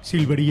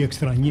 Silver y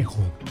Extra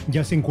Añejo,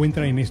 ya se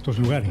encuentra en estos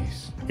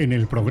lugares. En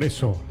El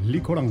Progreso,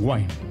 Liquor and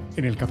Wine.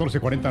 En el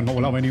 1440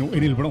 Noble Avenue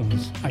en el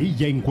Bronx. Ahí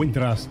ya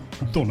encuentras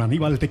Don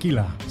Aníbal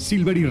Tequila,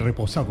 Silver y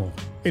Reposado.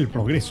 El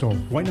Progreso,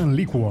 Wine and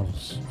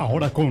Liquors.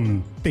 Ahora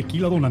con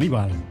Tequila Don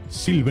Aníbal,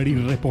 Silver y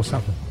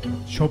Reposado.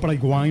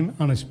 ShopRite Wine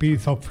and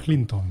Spirits of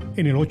Clinton.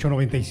 En el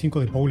 895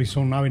 de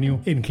Paulison Avenue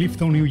en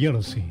Clifton, New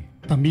Jersey.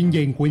 También ya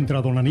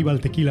encuentra Don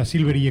Aníbal Tequila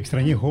Silver y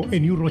Extrañejo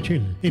en New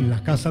Rochelle, en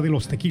la Casa de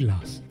los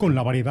Tequilas, con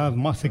la variedad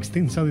más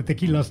extensa de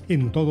tequilas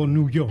en todo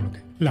New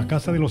York. La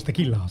Casa de los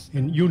Tequilas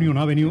en Union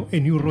Avenue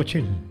en New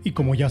Rochelle. Y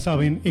como ya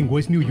saben, en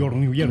West New York,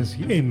 New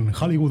Jersey, en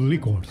Hollywood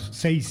Liquors,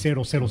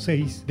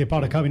 6006 de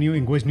Park Avenue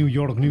en West New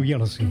York, New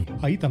Jersey.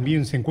 Ahí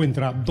también se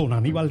encuentra Don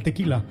Aníbal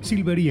Tequila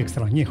Silver y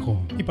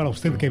Extrañejo. Y para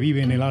usted que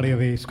vive en el área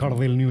de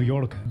Scardale, New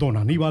York, Don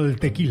Aníbal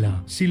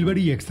Tequila Silver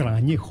y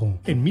Extrañejo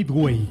en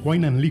Midway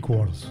Wine and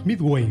Liquors.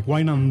 Midway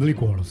Wine and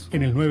Liquors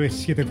en el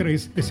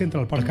 973 de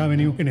Central Park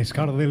Avenue en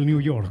Scardale, New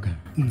York.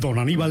 Don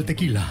Aníbal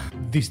Tequila,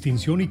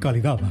 distinción y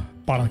calidad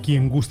para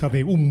quien gusta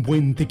de un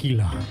buen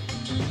tequila.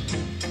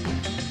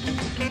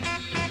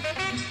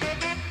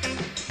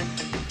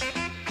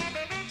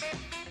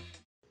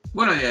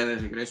 Bueno, ya de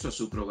regreso a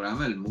su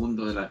programa El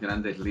Mundo de las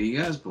Grandes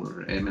Ligas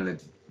por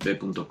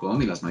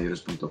mlb.com y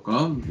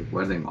lasmayores.com.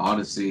 Recuerden,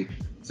 Odyssey,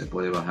 se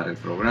puede bajar el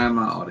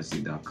programa,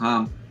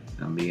 odyssey.com.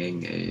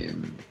 También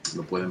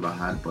lo pueden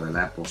bajar por el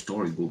Apple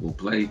Store y Google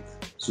Play,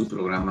 su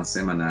programa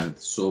semanal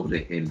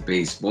sobre el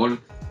béisbol.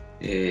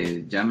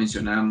 Ya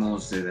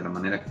mencionamos de la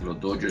manera que los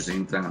Dodgers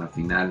entran a la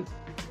final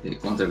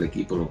contra el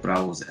equipo de los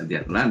Bravos de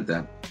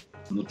Atlanta.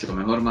 Mucho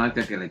mejor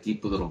marca que el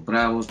equipo de los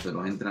Bravos,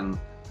 pero entran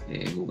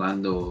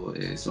jugando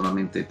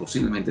solamente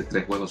posiblemente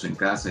 3 juegos en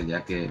casa,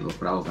 ya que los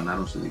Bravos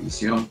ganaron su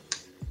división.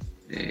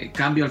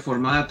 Cambio al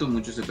formato,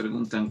 muchos se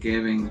preguntan,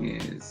 Kevin,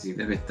 si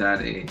debe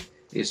estar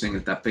eso en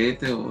el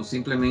tapete o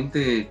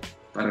simplemente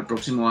para el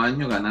próximo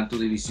año ganar tu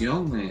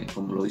división,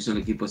 como lo hizo el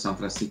equipo de San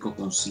Francisco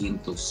con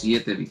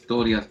 107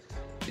 victorias.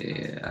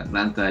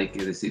 Atlanta, hay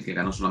que decir que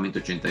ganó solamente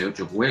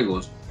 88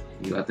 juegos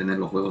y va a tener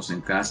los juegos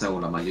en casa o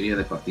la mayoría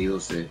de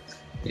partidos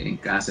en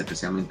casa,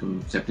 especialmente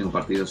un séptimo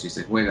partido si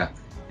se juega.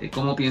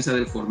 ¿Cómo piensa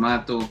del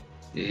formato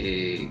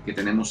que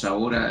tenemos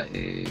ahora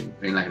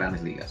en las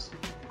Grandes Ligas?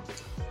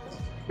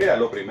 Mira,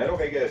 lo primero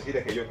que hay que decir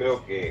es que yo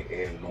creo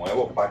que el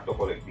nuevo pacto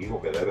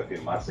colectivo que debe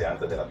firmarse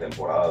antes de la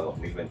temporada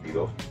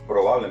 2022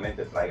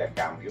 probablemente traiga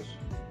cambios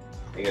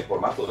en el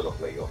formato de los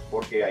playoffs,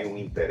 porque hay un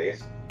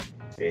interés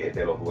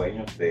de los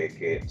dueños de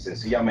que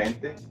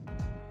sencillamente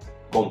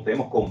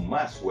contemos con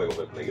más juegos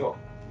de playoff,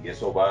 y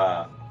eso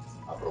va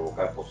a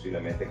provocar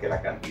posiblemente que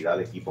la cantidad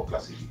de equipos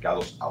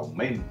clasificados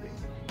aumente.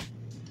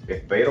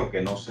 Espero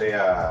que no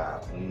sea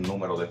un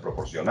número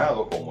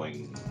desproporcionado como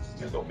en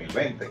el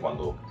 2020,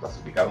 cuando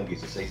clasificaron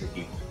 16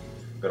 equipos,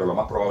 pero lo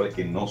más probable es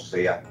que no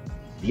sea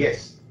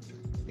 10.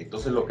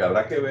 Entonces lo que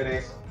habrá que ver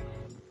es,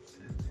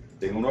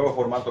 en un nuevo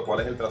formato,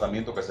 cuál es el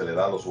tratamiento que se le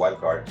da a los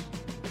wildcards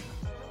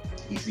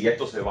y si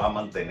esto se va a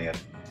mantener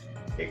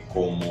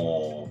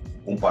como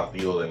un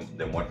partido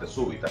de muerte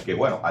súbita, que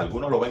bueno,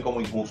 algunos lo ven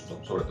como injusto,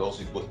 sobre todo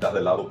si tú estás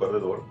del lado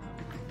perdedor,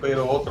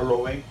 pero otros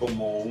lo ven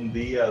como un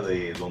día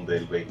donde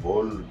el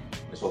béisbol,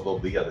 esos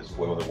 2 días de su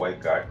juego de wild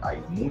card,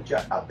 hay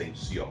mucha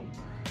atención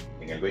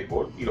en el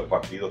béisbol y los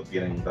partidos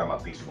tienen un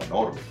dramatismo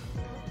enorme.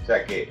 O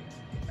sea que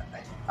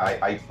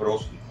hay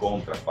pros y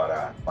contras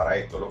para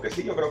esto. Lo que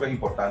sí yo creo que es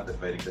importante,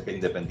 Félix, es que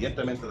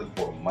independientemente del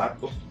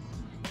formato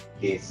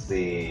que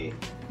se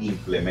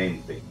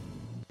implemente,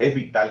 es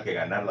vital que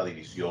ganar la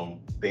división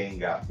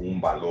tenga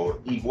un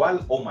valor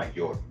igual o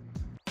mayor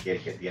que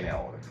el que tiene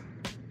ahora.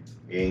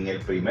 En el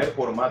primer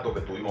formato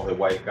que tuvimos de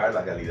Wild Card,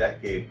 la realidad es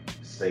que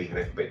se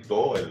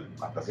irrespetó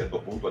hasta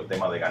cierto punto el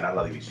tema de ganar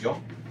la división,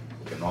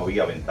 porque no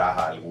había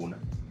ventaja alguna.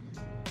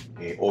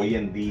 Hoy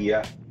en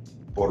día,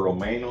 por lo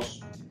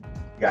menos,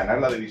 ganar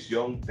la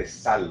división te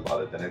salva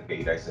de tener que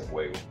ir a ese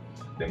juego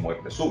de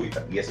muerte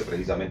súbita, y ese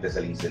precisamente es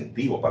el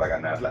incentivo para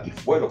ganarla, y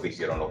fue lo que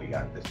hicieron los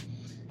Gigantes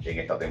en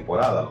esta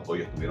temporada. Los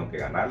Dodgers tuvieron que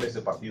ganarle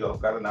ese partido a los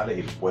Cardenales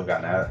y después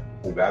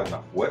jugar una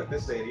fuerte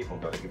serie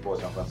contra el equipo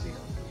de San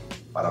Francisco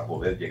para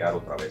poder llegar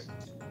otra vez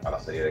a la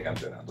serie de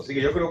campeonato. Así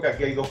que yo creo que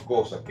aquí hay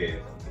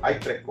hay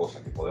 3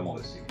 cosas que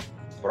podemos decir.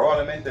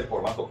 Probablemente el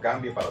formato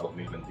cambie para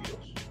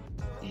 2022.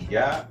 Y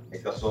ya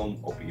estas son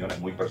opiniones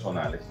muy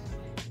personales.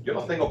 Yo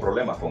no tengo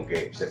problemas con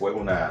que se juegue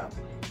una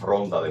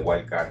ronda de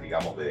wild card,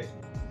 digamos, de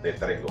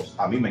 3-2.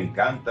 A mí me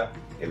encanta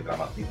el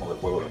dramatismo del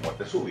juego de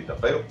muerte súbita,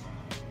 pero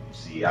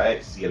si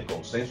el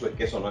consenso es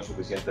que eso no es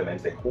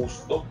suficientemente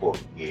justo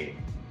porque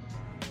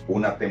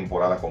una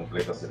temporada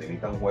completa se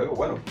limita a un juego,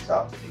 bueno,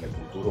 quizás en el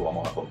futuro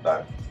vamos a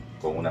contar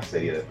con una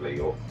serie de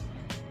playoff,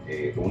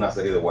 una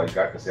serie de wild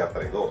card que sea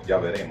 3-2, ya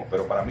veremos.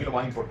 Pero para mí lo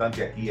más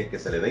importante aquí es que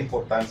se le dé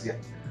importancia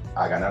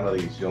a ganar la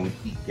división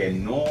y que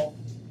no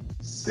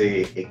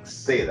se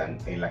excedan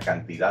en la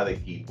cantidad de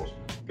equipos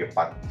que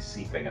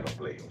participen en los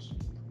playoffs.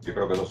 Yo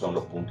creo que esos son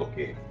los puntos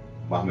que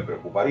más me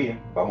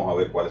preocuparían. Vamos a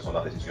ver cuáles son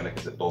las decisiones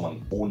que se toman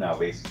una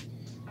vez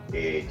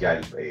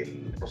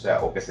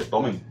o que se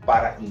tomen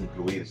para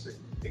incluirse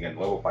en el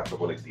nuevo pacto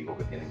colectivo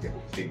que tienen que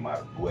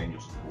firmar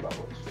dueños y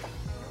jugadores.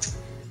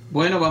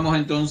 Bueno, vamos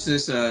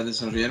entonces a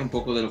desarrollar un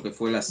poco de lo que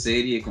fue la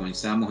serie.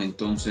 Comenzamos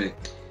entonces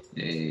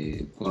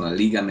con la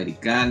Liga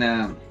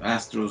Americana.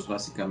 Astros,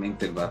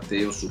 básicamente el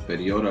bateo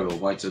superior a los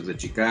White Sox de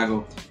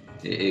Chicago.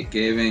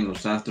 Kevin,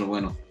 los Astros,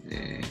 bueno,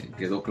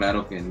 quedó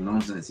claro que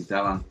no se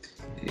necesitaban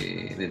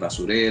de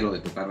basurero, de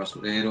tocar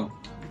basurero.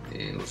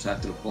 Los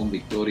Astros con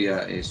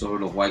victoria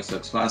sobre los White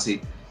Sox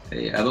fácil.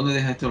 ¿A dónde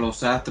deja esto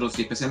los Astros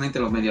y especialmente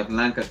los Medias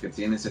Blancas que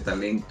tienen ese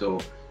talento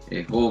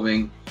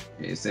joven?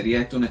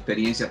 ¿Sería esto una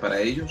experiencia para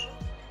ellos?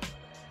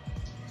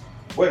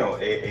 Bueno,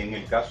 en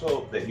el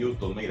caso de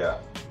Houston,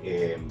 mira,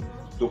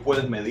 tú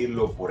puedes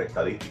medirlo por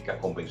estadísticas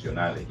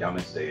convencionales,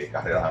 llámese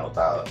carreras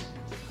anotadas,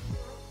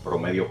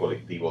 promedio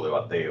colectivo de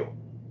bateo,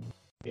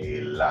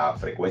 la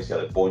frecuencia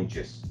de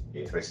ponches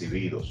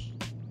recibidos,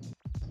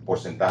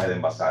 porcentaje de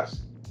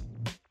envasarse.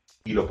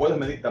 Y lo puedes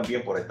medir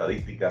también por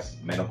estadísticas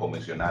menos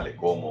convencionales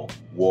como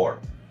WAR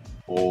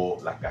o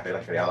las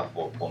carreras creadas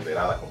por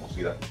ponderadas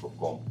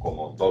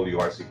como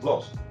WRC+.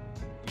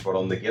 Y por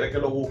donde quiera que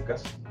lo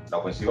buscas, la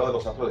ofensiva de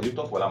los Astros de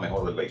Houston fue la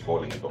mejor del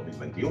béisbol en el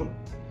 2021.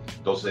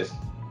 Entonces,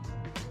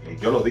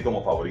 yo los di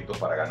como favoritos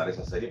para ganar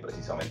esa serie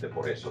precisamente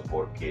por eso,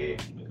 porque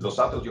los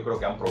Astros yo creo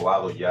que han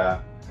probado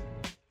ya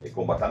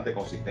con bastante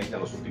consistencia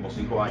en los últimos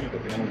 5 años que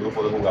tienen un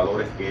grupo de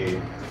jugadores que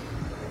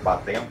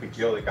batean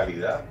picheo de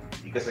calidad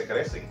y que se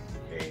crecen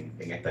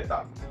en esta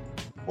etapa.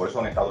 Por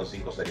eso han estado en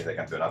 5 series de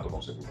campeonato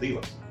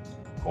consecutivas,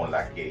 con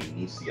la que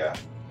inicia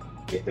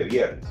este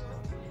viernes.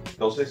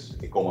 Entonces,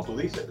 como tú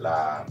dices,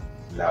 la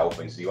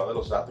ofensiva de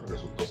los Astros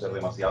resultó ser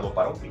demasiado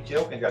para un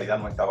picheo que en realidad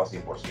no estaba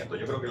 100%.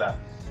 Yo creo que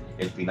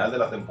el final de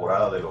la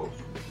temporada de los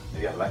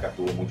Medias Blancas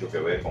tuvo mucho que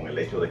ver con el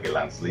hecho de que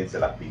Lance Lynn se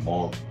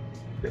lastimó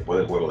después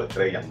del Juego de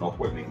Estrellas, no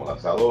fue el mismo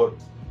lanzador,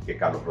 que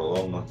Carlos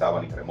Rodón no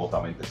estaba ni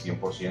remotamente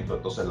 100%.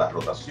 Entonces la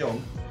rotación,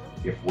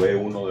 que fue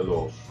uno de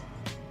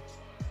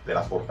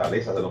las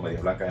fortalezas de los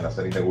Medias Blancas en la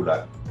serie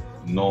regular,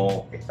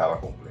 no estaba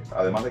completa.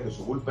 Además de que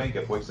su bullpen,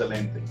 que fue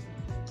excelente,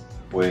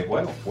 pues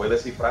bueno, fue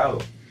descifrado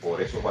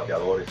por esos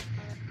bateadores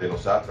de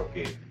los Astros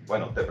que,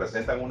 bueno, te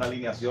presentan una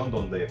alineación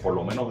donde por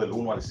lo menos del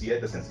 1 al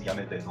 7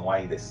 sencillamente no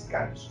hay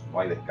descanso.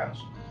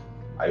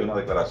 Hay unas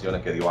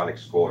declaraciones que dio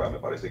Alex Cora, me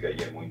parece que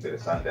ayer, muy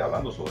interesante,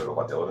 hablando sobre los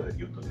bateadores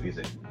de Houston, y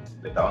dice,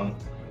 le estaban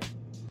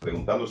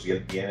preguntando si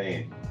él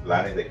tiene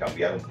planes de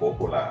cambiar un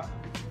poco la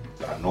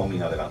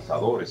nómina de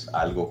lanzadores,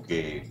 algo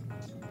que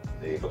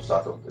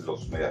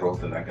los Medias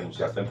Rojas tendrán que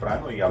anunciar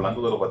temprano. Y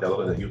hablando de los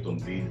bateadores de Houston,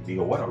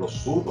 digo, bueno, los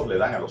zurdos le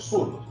dan a los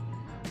zurdos.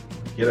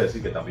 Quiere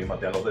decir que también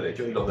batean los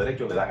derechos, y los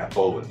derechos le dan a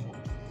todo el mundo.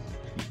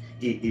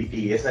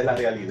 Y esa es la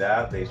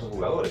realidad de esos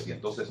jugadores. Y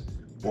entonces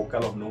busca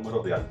los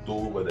números de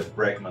Altuve, de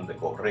Bregman, de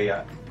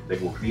Correa, de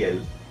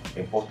Gurriel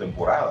en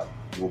postemporada.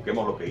 Y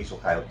busquemos lo que hizo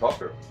Kyle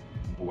Tucker,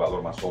 un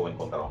jugador más joven,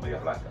 contra los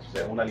Medias Blancas. O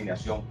sea, es una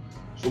alineación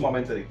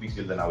sumamente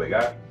difícil de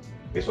navegar.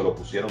 Eso lo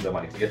pusieron de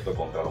manifiesto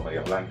contra los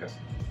Medias Blancas,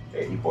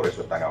 y por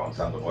eso están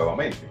avanzando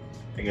nuevamente.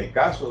 En el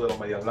caso de los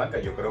Medias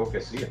Blancas, yo creo que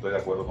sí, estoy de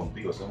acuerdo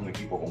contigo. Ese es un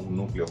equipo con un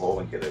núcleo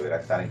joven que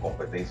deberá estar en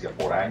competencia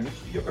por años,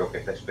 y yo creo que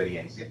esta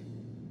experiencia,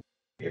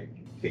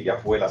 que ya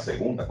fue la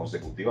segunda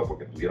consecutiva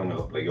porque estuvieron en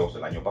los playoffs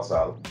el año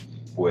pasado,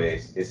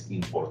 pues es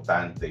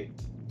importante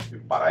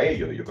para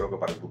ellos. Y yo creo que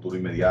para el futuro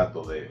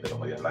inmediato de los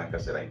Medias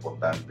Blancas será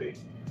importante,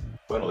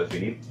 bueno,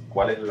 definir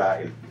cuál es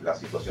la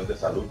situación de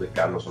salud de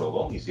Carlos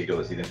Rodón y si ellos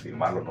deciden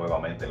firmarlo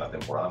nuevamente en la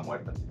temporada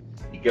muerta,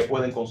 y qué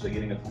pueden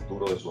conseguir en el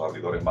futuro de sus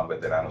abridores más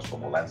veteranos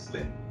como Lance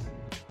Lynn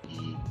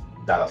y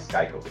Dallas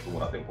Keuchel, que tuvo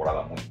una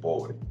temporada muy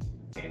pobre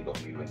en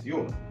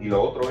 2021. Y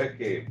lo otro es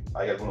que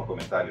hay algunos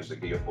comentarios de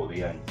que ellos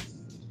podían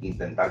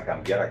intentar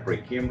cambiar a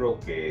Craig Kimbrell,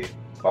 que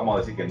vamos a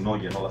decir que no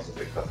llenó las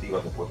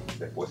expectativas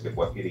después que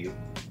fue adquirido,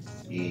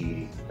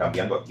 y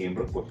cambiando a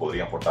Kimbrell pues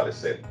podrían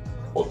fortalecer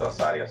otras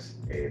áreas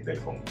del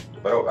conjunto.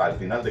 Pero al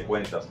final de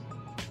cuentas,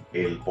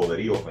 el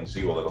poderío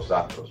ofensivo de los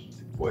Astros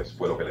pues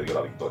fue lo que le dio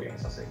la victoria en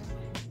esa serie.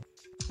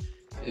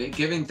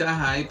 ¿Qué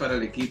ventaja hay para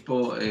el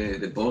equipo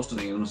de Boston?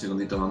 En unos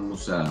segunditos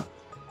vamos a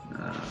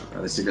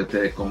decirle a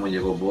ustedes cómo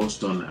llegó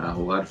Boston a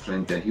jugar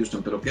frente a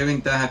Houston. Pero ¿qué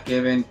ventaja,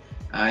 Kevin,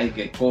 hay?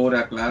 Que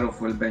Cora, claro,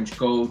 fue el bench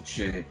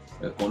coach,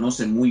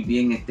 conoce muy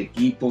bien este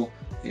equipo.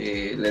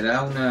 Le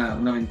da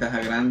una ventaja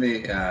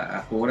grande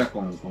a Cora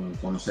con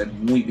conocer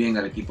muy bien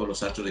al equipo de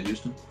los Astros de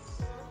Houston.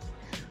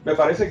 Me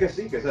parece que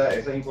sí, que esa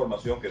es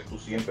información que tú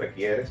siempre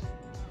quieres,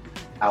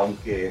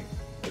 aunque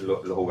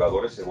los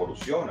jugadores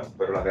evolucionan,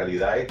 pero la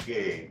realidad es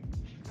que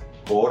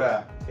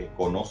Cora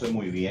conoce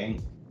muy bien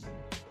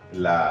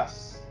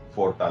las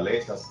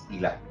fortalezas y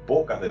las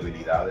pocas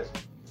debilidades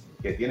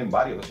que tienen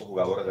varios de esos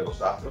jugadores de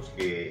los Astros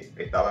que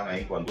estaban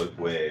ahí cuando él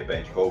fue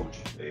bench coach,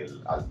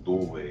 el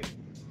Altuve,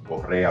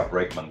 Correa,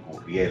 Bregman,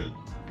 Gurriel,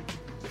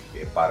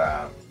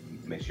 para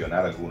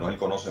mencionar algunos. Él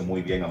conoce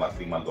muy bien a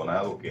Martín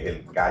Maldonado, que es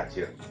el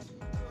catcher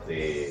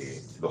de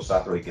los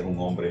Astros y que es un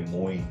hombre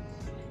muy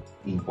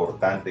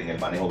importante en el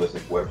manejo de ese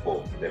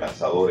cuerpo de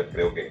lanzadores.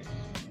 Creo que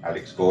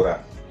Alex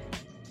Cora,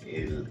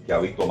 el que ha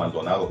visto a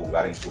Maldonado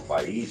jugar en su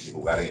país y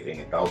jugar en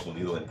Estados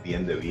Unidos,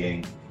 entiende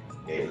bien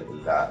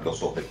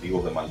los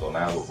objetivos de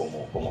Maldonado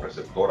como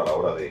receptor a la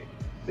hora de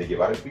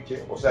llevar el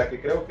picheo. O sea que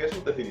creo que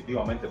eso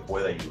definitivamente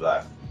puede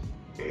ayudar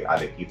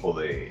al equipo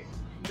de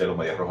los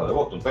Medias Rojas de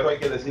Boston. Pero hay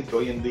que decir que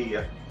hoy en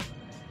día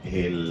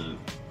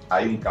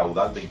hay un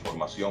caudal de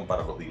información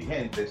para los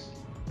dirigentes.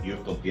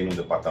 Houston tiene un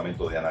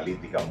departamento de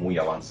analítica muy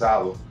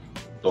avanzado.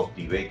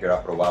 Dusty Baker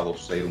ha probado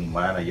ser un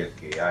manager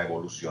que ha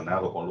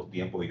evolucionado con los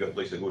tiempos, y yo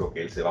estoy seguro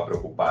que él se va a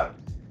preocupar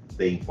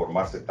de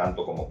informarse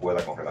tanto como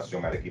pueda con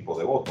relación al equipo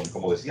de Boston.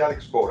 Como decía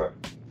Alex Cora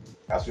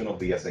hace unos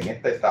días, en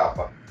esta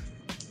etapa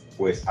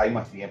pues hay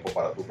más tiempo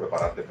para tú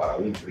prepararte para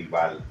un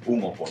rival,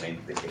 un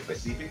oponente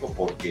específico,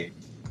 porque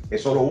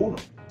es solo uno.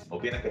 No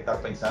tienes que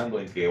estar pensando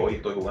en que hoy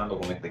estoy jugando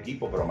con este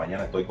equipo pero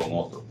mañana estoy con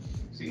otro,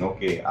 sino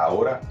que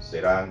ahora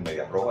serán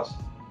Medias Rojas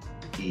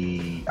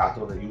y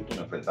Astros de Houston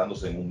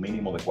enfrentándose en un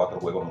mínimo de 4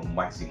 juegos, en un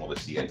máximo de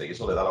 7, y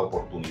eso le da la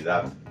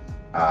oportunidad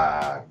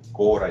a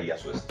Cora y a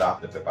su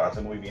staff de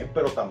prepararse muy bien,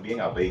 pero también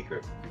a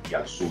Baker y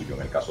al suyo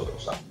en el caso de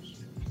los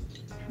Astros.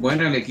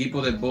 Bueno, el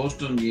equipo de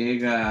Boston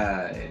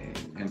llega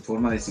en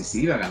forma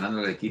decisiva, ganando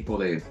al equipo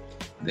de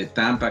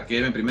Tampa.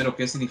 Kevin, primero,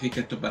 ¿qué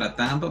significa esto para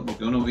Tampa?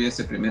 Porque uno vio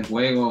ese primer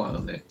juego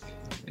donde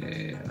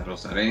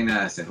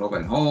Rosarena se roba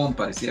el home,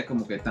 parecía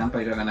como que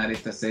Tampa iba a ganar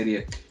esta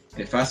serie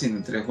fácil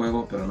en 3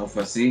 juegos, pero no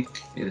fue así.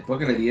 Después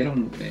que le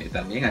dieron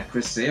también a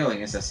Chris Sale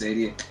en esa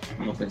serie,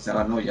 uno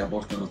pensaba, no, ya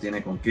Boston no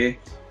tiene con qué,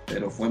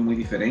 pero fue muy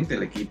diferente.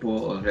 El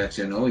equipo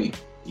reaccionó y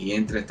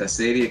entra esta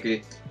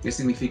serie. ¿Qué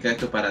significa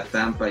esto para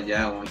Tampa,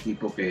 ya un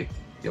equipo que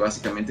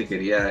básicamente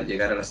quería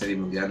llegar a la Serie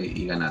Mundial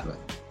y ganarla?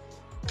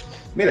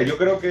 Mira, yo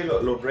creo que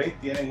los Rays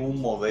tienen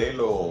un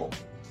modelo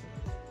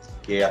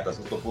que hasta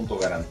cierto punto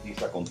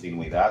garantiza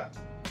continuidad.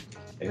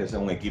 Ese es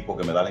un equipo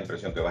que me da la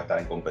impresión que va a estar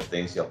en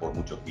competencia por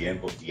mucho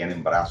tiempo.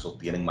 Tienen brazos,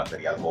 tienen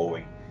material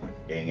joven.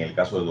 En el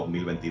caso de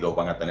 2022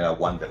 van a tener a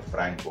Wander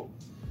Franco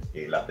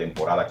la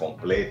temporada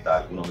completa.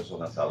 Algunos de esos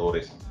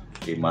lanzadores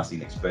más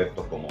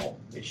inexpertos como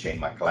Shane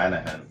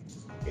McClanahan,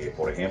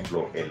 por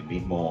ejemplo, el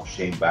mismo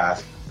Shane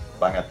Bass,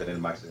 van a tener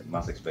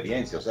más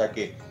experiencia. O sea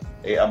que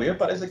a mí me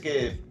parece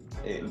que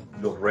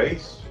los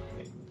Rays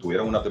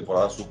tuvieron una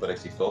temporada súper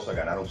exitosa,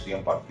 ganaron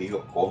 100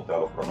 partidos contra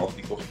los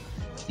pronósticos,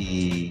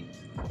 y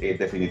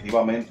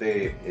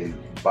definitivamente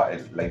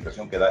la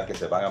impresión que da es que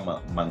se van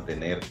a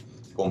mantener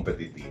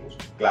competitivos.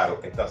 Claro,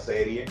 esta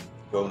serie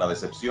fue una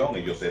decepción,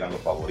 ellos eran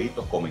los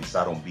favoritos,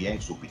 comenzaron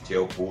bien, su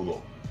picheo pudo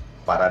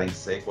parar en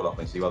seco la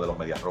ofensiva de los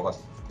Medias Rojas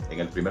en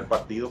el primer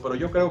partido, pero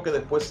yo creo que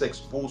después se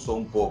expuso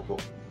un poco,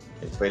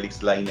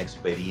 Félix, la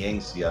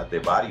inexperiencia de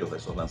varios de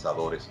esos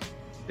lanzadores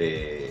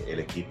del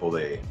equipo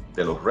de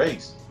los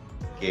Rays,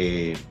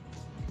 que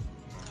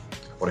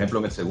por ejemplo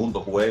en el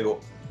segundo juego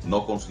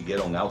no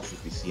consiguieron outs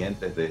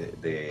suficientes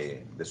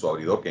de su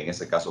abridor, que en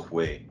ese caso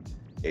fue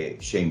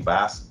Shane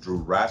Bass.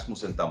 Drew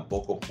Rasmussen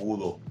tampoco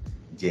pudo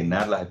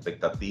llenar las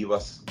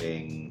expectativas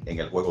en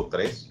el juego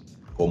 3,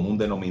 como un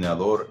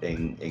denominador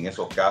en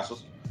esos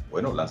casos.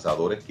 Bueno,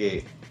 lanzadores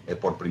que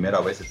por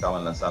primera vez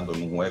estaban lanzando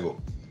en juegos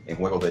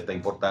de esta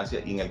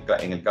importancia, y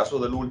en el caso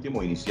del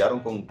último iniciaron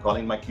con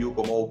Colin McHugh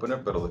como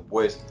opener, pero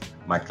después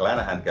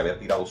McClanahan, que había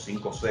tirado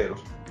 5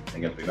 ceros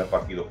en el primer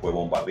partido, fue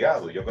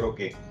bombardeado. Yo creo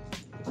que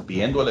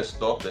viendo el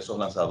stock de esos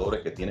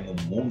lanzadores que tienen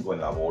un mundo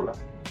en la bola,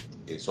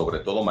 sobre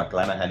todo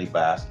McClanahan y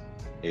Bass,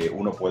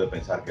 uno puede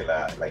pensar que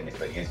la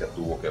inexperiencia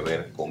tuvo que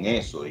ver con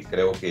eso, y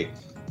creo que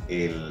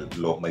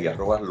los Medias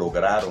Rojas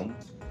lograron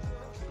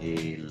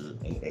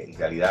en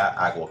realidad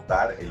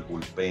agotar el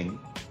bullpen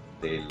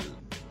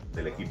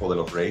del equipo de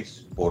los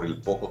Rays por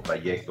el poco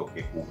trayecto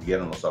que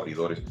cubrieron los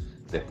abridores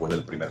después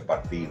del primer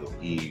partido,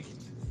 y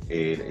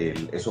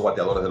esos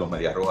bateadores de los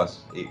Medias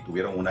Rojas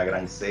tuvieron una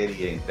gran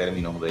serie en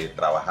términos de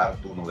trabajar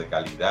turnos de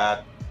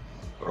calidad,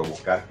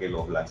 provocar que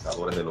los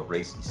lanzadores de los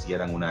Rays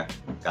hicieran una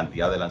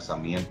cantidad de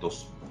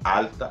lanzamientos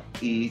alta,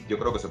 y yo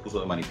creo que se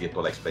puso de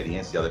manifiesto la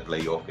experiencia de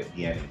playoff que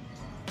tienen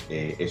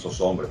esos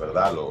hombres,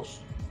 ¿verdad?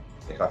 Los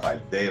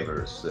Rafael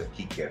Devers,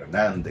 Kike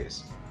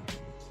Hernández,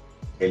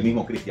 el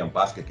mismo Cristian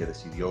Vázquez, que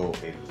decidió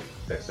el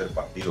tercer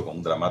partido con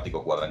un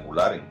dramático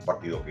cuadrangular, en un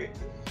partido que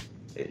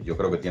yo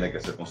creo que tiene que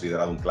ser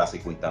considerado un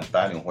clásico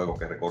instantáneo, un juego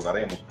que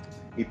recordaremos,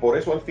 y por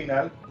eso al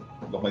final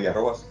los Medias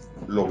Rojas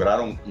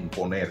lograron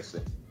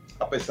imponerse,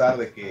 a pesar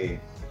de que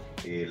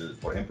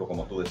por ejemplo,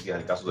 como tú decías,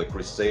 el caso de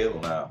Chris Sale,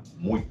 una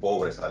muy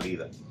pobre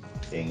salida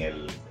en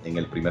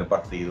el primer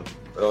partido,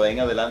 pero de ahí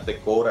en adelante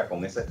Cora,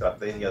 con esa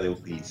estrategia de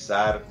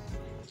utilizar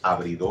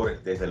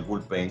abridores desde el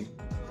bullpen,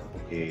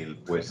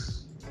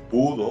 pues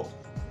pudo,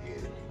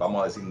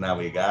 vamos a decir,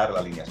 navegar la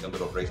alineación de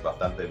los Rays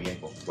bastante bien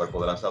con su cuerpo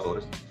de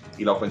lanzadores,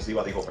 y la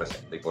ofensiva dijo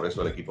presente, y por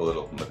eso el equipo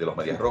de los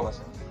Medias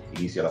Rojas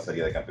inicia la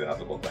serie de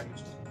campeonato contra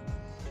Houston.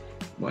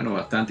 Bueno,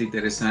 bastante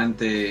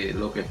interesante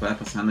lo que está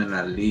pasando en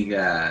la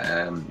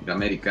Liga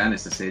Americana.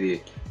 Esta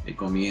serie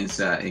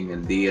comienza en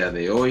el día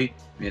de hoy.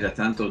 Mientras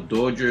tanto,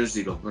 Dodgers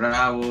y los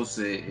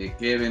Bravos,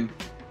 Kevin,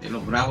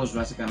 Los Bravos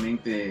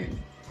básicamente,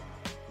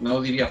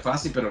 no diría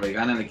fácil, pero le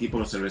ganan al equipo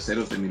de los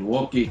Cerveceros de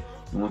Milwaukee,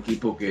 un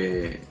equipo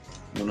que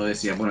uno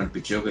decía, bueno, el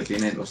picheo que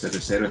tienen los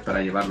Cerveceros es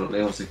para llevarlo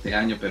lejos este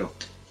año, pero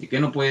 ¿y qué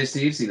no puede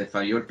decir si le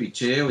falló el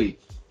picheo y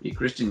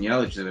Christian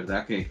Yelich, de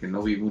verdad que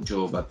no vi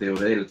mucho bateo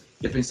de él?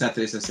 ¿Qué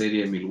pensaste de esa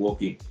serie de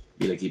Milwaukee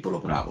y el equipo de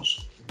los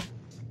Bravos?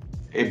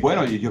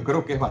 Bueno, yo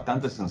creo que es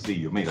bastante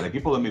sencillo. Mira, el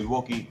equipo de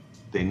Milwaukee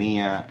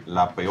tenía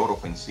la peor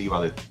ofensiva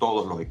de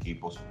todos los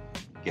equipos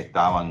que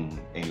estaban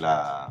en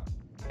las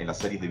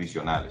series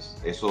divisionales.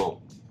 Eso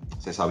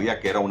se sabía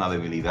que era una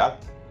debilidad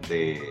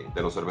de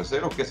los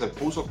Cerveceros, que se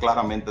puso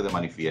claramente de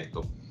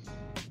manifiesto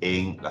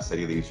en la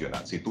serie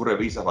divisional. Si tú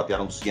revisas,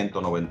 batearon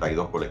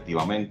 192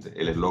 colectivamente,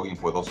 el slogan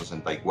fue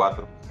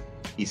 264,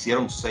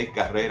 hicieron 6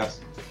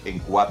 carreras en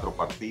 4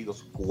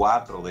 partidos,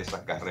 4 de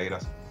esas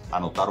carreras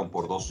anotaron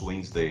por 2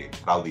 swings de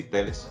Rowdy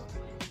Tellez.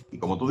 Y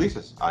como tú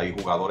dices, hay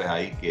jugadores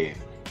ahí que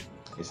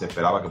se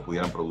esperaba que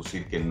pudieran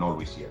producir, que no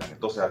lo hicieran.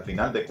 Entonces, al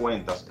final de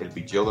cuentas, el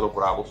picheo de los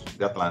Bravos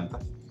de Atlanta,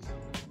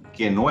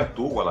 que no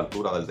estuvo a la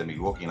altura del de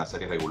Milwaukee en la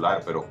serie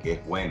regular, pero que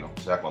es bueno.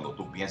 O sea, cuando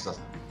tú piensas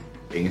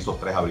en esos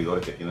 3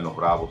 abridores que tienen los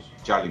Bravos,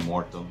 Charlie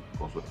Morton,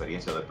 con su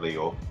experiencia de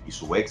playoff y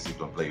su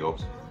éxito en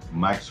playoffs,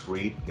 Max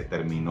Fried, que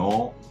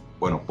terminó,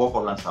 bueno,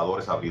 pocos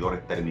lanzadores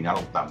abridores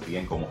terminaron tan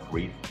bien como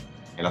Fried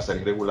en la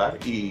serie regular,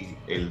 y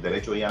el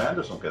derecho de Ian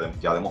Anderson, que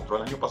ya demostró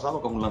el año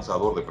pasado como un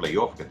lanzador de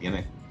playoff, que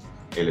tiene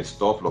el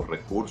stuff, los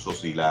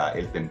recursos y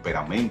el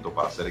temperamento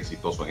para ser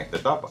exitoso en esta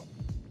etapa.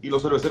 Y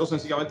los Cerveceros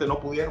sencillamente no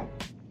pudieron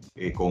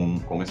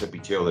con ese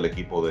picheo del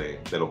equipo de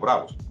los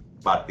Bravos.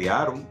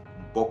 Batearon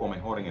un poco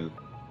mejor en el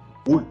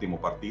último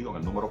partido, en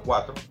el número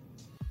 4,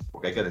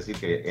 porque hay que decir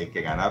que el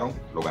que ganaron,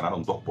 lo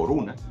ganaron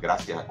 2-1,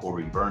 gracias a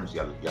Corbin Burns y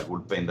al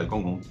bullpen del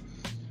conjunto.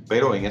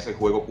 Pero en ese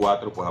juego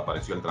 4, pues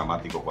apareció el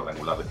dramático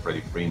cuadrangular de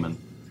Freddie Freeman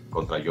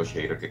contra Josh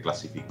Hader, que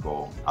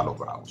clasificó a los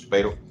Bravos.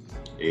 Pero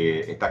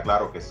está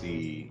claro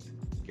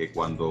que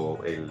cuando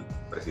el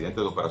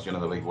presidente de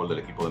operaciones de béisbol del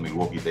equipo de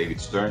Milwaukee, David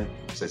Stern,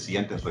 se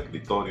siente en su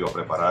escritorio a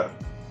preparar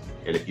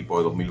el equipo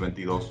de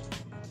 2022,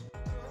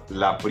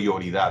 la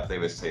prioridad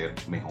debe ser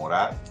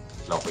mejorar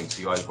la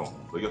ofensiva del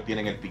conjunto. Ellos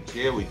tienen el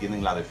picheo y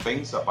tienen la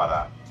defensa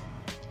para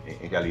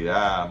en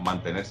realidad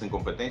mantenerse en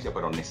competencia,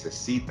 pero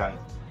necesitan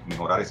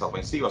mejorar esa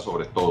ofensiva,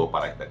 sobre todo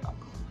para esta etapa.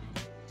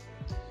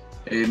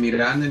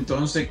 Mirando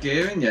entonces,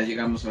 Kevin, ya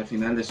llegamos al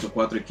final de estos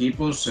 4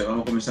 equipos.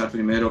 Vamos a comenzar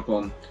primero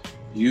con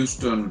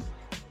Houston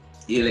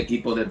y el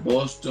equipo de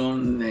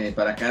Boston.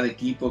 Para cada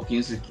equipo,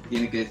 ¿quién se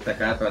tiene que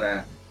destacar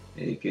para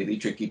que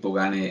dicho equipo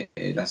gane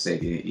la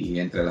serie y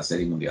entre a la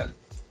serie mundial?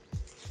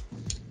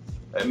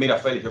 Mira,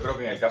 Félix, yo creo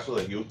que en el caso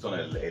de Houston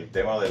el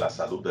tema de la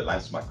salud de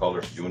Lance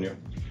McCullers Jr.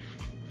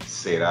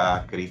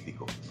 será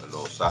crítico.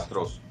 Los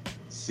Astros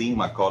sin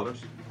McCullers,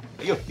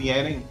 ellos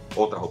tienen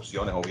otras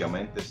opciones,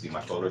 obviamente. Si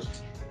McCullers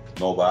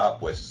no va,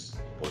 pues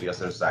podría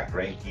ser Zach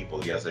Greinke,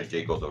 podría ser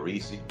Jacob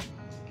Dorisi,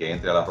 que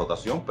entre a la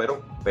rotación,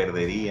 pero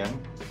perderían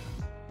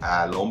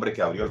al hombre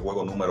que abrió el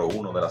juego número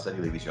 1 de la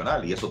serie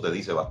divisional, y eso te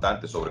dice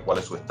bastante sobre cuál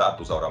es su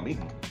estatus ahora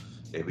mismo.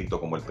 Es visto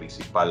como el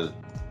principal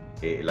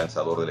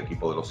lanzador del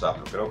equipo de los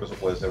Astros. Creo que eso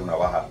puede ser una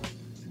baja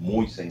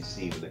muy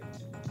sensible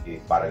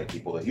para el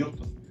equipo de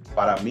Houston.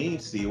 Para mí,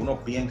 si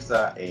uno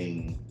piensa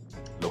en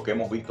lo que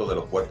hemos visto de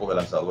los cuerpos de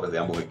lanzadores de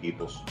ambos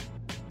equipos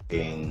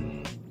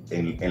en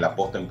la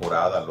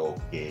postemporada, lo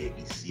que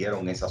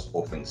hicieron esas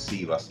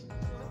ofensivas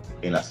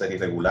en la serie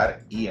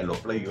regular y en los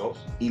playoffs,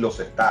 y los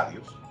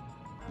estadios,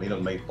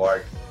 Minute Maid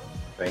Park,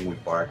 Fenway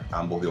Park,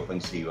 ambos de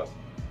ofensiva,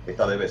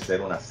 esta debe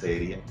ser una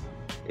serie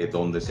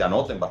donde se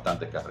anoten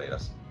bastantes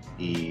carreras.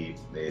 Y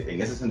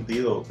en ese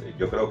sentido,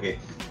 yo creo que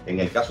en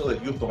el caso de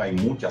Houston hay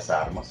muchas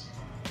armas.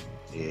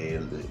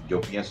 Yo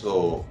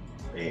pienso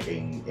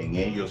en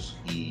ellos,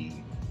 y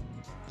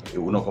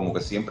uno como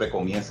que siempre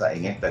comienza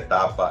en esta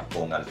etapa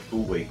con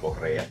Altuve y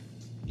Correa,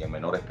 y en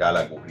menor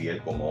escala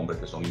Gurriel, como hombres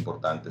que son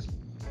importantes.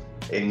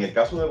 En el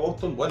caso de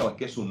Boston, bueno, es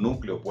que su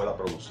núcleo pueda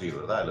producir,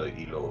 ¿verdad?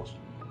 Y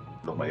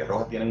los Medias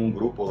Rojas tienen un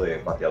grupo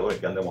de bateadores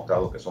que han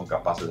demostrado que son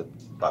capaces de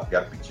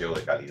batear picheo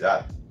de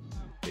calidad.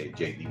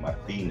 JD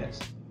Martínez,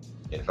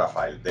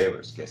 Rafael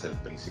Devers, que es el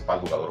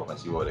principal jugador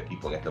ofensivo del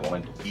equipo en este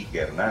momento, Kike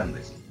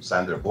Hernández,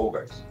 Sander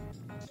Bogaerts.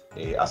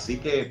 Así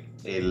que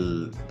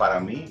para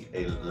mí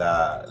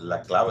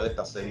la clave de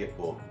esta serie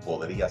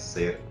podría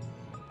ser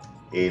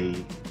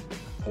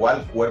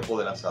cuál cuerpo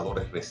de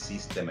lanzadores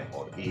resiste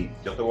mejor. Y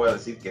yo te voy a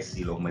decir que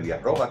si los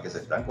Medias Rojas, que se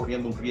están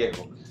corriendo un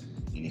riesgo,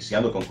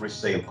 iniciando con Chris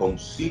Sale,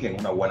 consiguen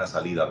una buena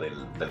salida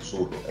del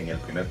zurdo en el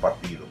primer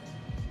partido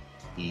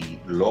y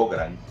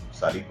logran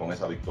salir con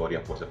esa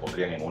victoria, pues se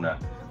pondrían en una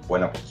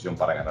buena posición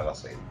para ganar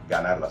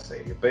la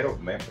serie. Pero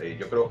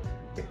yo creo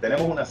que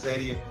tenemos una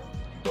serie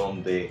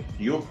donde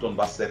Houston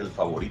va a ser el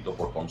favorito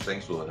por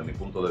consenso desde mi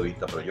punto de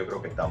vista, pero yo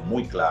creo que está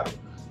muy claro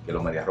que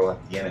los Medias Rojas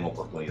tienen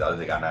oportunidades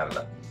de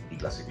ganarla y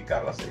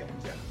clasificar la serie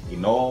mundial. Y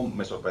no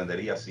me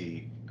sorprendería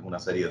si una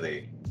serie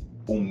de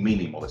un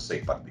mínimo de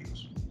 6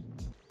 partidos.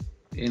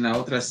 En la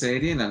otra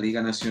serie, en la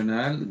Liga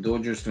Nacional,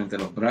 Dodgers frente a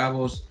los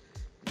Bravos.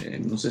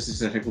 No sé si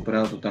se ha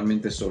recuperado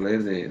totalmente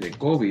Soler de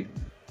COVID,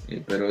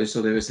 pero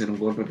eso debe ser un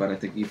golpe para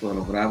este equipo de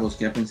los Bravos.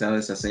 ¿Qué ha pensado de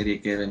esa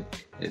serie, Kevin?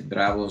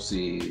 Bravos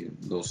y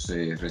los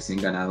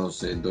recién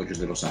ganados Dodgers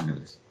de Los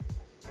Ángeles.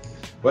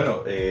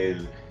 Bueno,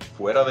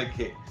 fuera de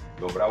que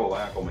los Bravos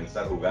van a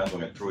comenzar jugando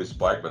en el Truist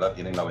Park, ¿verdad?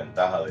 Tienen la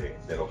ventaja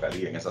de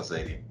localía en esa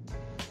serie.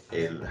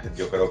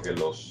 Yo creo que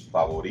los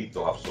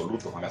favoritos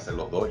absolutos van a ser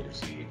los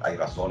Dodgers y hay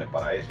razones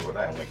para eso,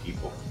 ¿verdad?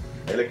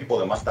 Es el equipo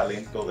de más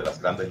talento de las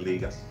grandes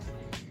ligas,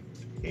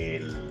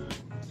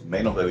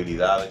 menos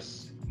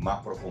debilidades,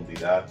 más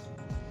profundidad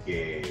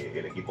que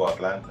el equipo de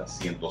Atlanta,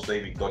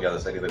 106 victorias de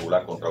serie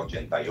regular contra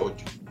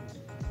 88.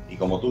 Y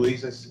como tú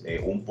dices,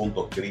 un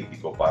punto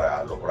crítico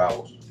para los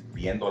Bravos,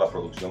 viendo la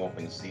producción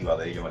ofensiva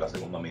de ellos en la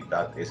segunda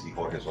mitad, es si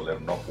Jorge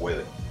Soler no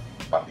puede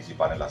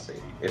participar en la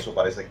serie. Eso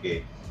parece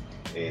que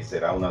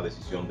será una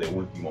decisión de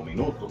último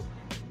minuto.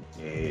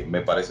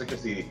 Me parece que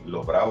si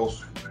los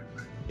Bravos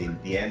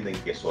entienden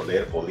que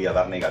Soler podría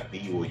dar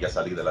negativo y ya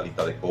salir de la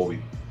lista de COVID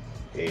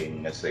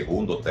en el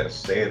segundo,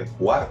 tercer,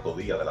 cuarto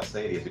día de la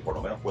serie, si por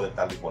lo menos puede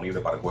estar disponible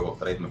para el juego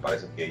 3, me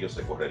parece que ellos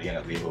se correrían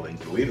el riesgo de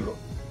incluirlo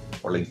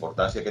por la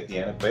importancia que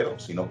tiene, pero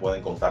si no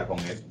pueden contar con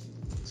él,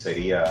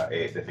 sería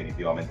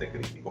definitivamente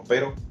crítico.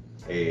 Pero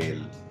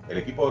el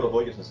equipo de los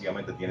Dodgers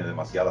sencillamente tiene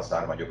demasiadas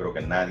armas. Yo creo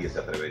que nadie se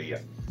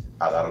atrevería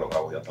a dar a los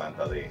Bravos de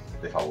Atlanta de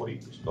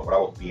favoritos. Los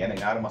Bravos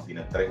tienen armas,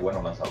 tienen 3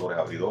 buenos lanzadores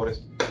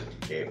abridores,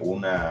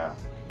 un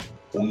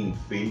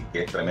infield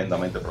que es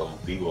tremendamente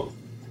productivo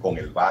con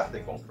el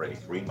bate, con Freddie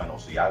Freeman,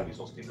 Ozzie Alvis,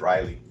 Austin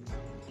Riley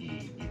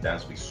y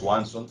Dansby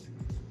Swanson.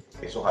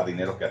 Esos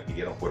jardineros que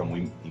adquirieron fueron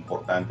muy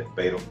importantes,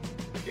 pero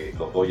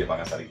los Dodgers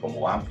van a salir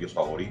como amplios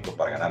favoritos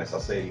para ganar esa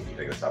serie y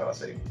regresar a la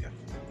Serie Mundial.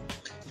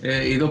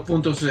 Y 2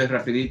 puntos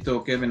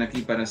rapidito, Kevin,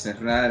 aquí para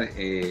cerrar.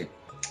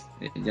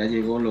 Ya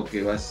llegó lo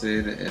que va a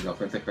ser la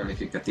oferta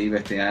calificativa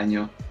este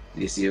año,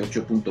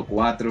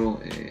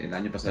 18.4, el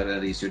año pasado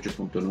era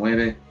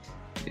 18.9.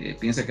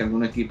 ¿Piensa que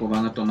algún equipo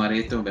van a tomar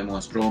esto? Vemos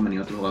a Stroman y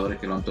otros jugadores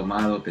que lo han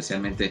tomado,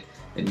 especialmente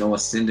el Noah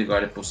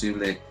Syndergaard. Es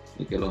posible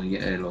que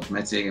los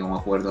Mets lleguen a un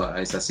acuerdo a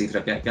esa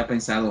cifra. ¿Qué ha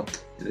pensado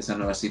de esa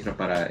nueva cifra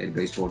para el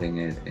béisbol en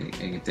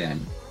este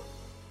año?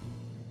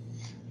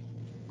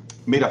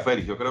 Mira,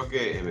 Félix, yo creo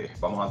que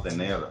vamos a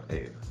tener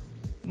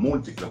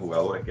múltiples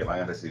jugadores que van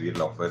a recibir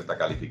la oferta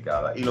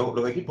calificada. Y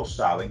los equipos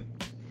saben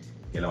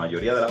que en la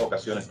mayoría de las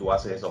ocasiones tú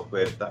haces esa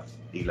oferta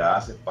y la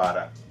haces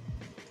para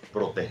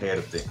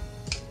protegerte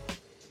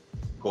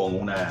con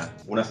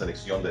una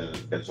selección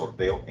del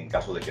sorteo en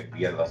caso de que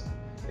pierdas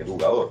el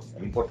jugador.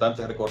 Es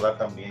importante recordar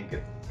también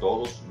que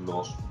todos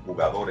los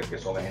jugadores que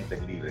son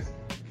agentes libres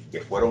que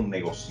fueron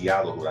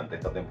negociados durante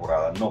esta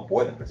temporada no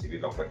pueden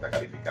recibir la oferta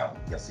calificada.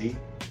 Y así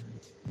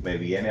me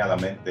viene a la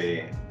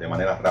mente de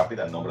manera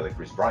rápida el nombre de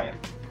Chris Bryant,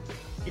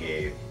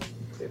 que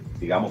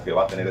digamos que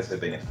va a tener ese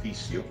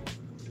beneficio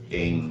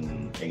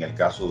en el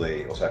caso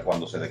de, o sea,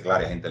 cuando se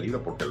declare agente libre,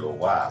 porque lo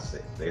va a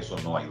hacer, de eso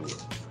no hay duda.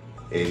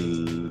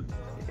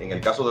 En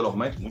el caso de los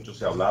Mets, mucho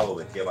se ha hablado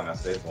de qué van a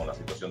hacer con la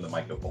situación de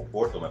Michael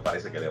Conforto. Me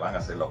parece que le van a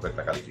hacer la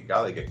oferta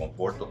calificada y que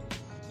Conforto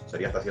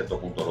sería hasta cierto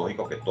punto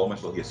lógico que tome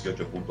esos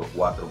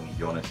 18.4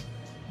 millones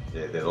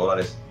de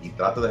dólares y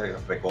trate de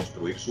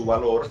reconstruir su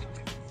valor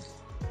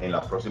en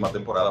la próxima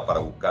temporada para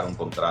buscar un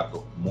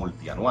contrato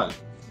multianual.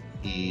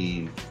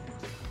 Y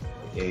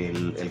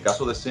el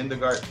caso de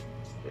Syndergaard,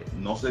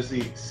 no sé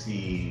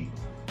si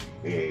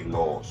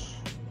los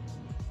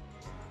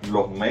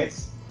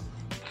Mets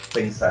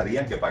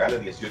pensarían que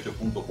pagarle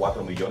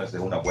 18.4 millones es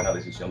una buena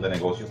decisión de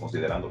negocio,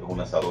 considerando que es un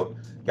lanzador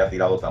que ha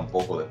tirado tan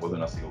poco después de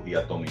una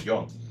cirugía Tommy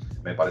John.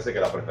 Me parece que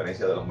la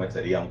preferencia de los Mets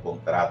sería un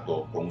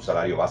contrato con un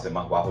salario base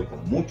más bajo y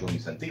con muchos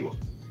incentivos,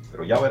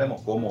 pero ya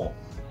veremos cómo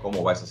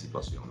va esa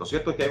situación. Lo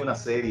cierto es que hay una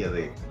serie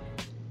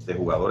de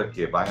jugadores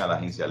que van a la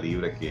agencia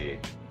libre que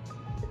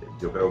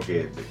yo creo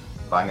que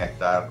van a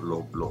estar,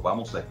 los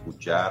vamos a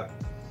escuchar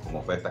con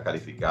ofertas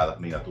calificadas.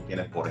 Mira, tú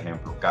tienes, por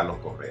ejemplo, Carlos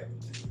Correa,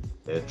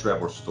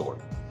 Trevor Story,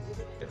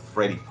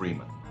 Freddie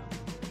Freeman,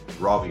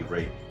 Robbie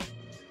Ray,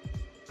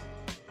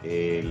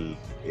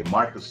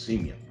 Marcus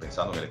Semien,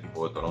 pensando en el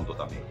equipo de Toronto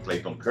también.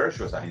 Clayton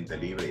Kershaw es agente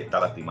libre y está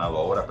lastimado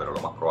ahora, pero lo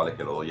más probable es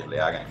que los Dodgers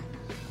le hagan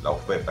la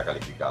oferta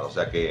calificada. O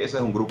sea que ese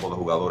es un grupo de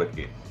jugadores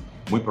que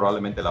muy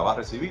probablemente la va a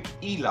recibir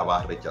y la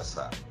va a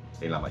rechazar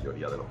en la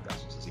mayoría de los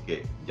casos. Así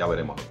que ya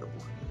veremos lo que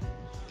ocurre.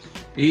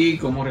 Y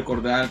como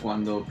recordar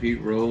cuando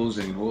Pete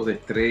Rose en el juego de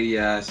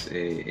estrellas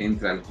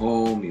entra al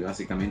home y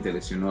básicamente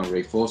lesionó a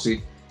Ray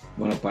Fosse.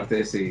 Bueno, parte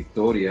de esa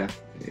historia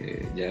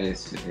ya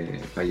es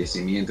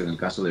fallecimiento en el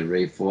caso de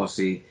Ray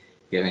Fosse.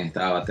 Kevin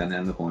estaba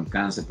batallando con el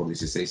cáncer por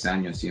 16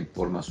 años y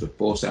informa a su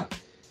esposa.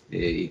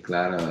 Y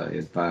claro,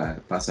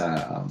 pasa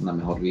a una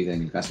mejor vida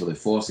en el caso de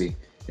Fosse.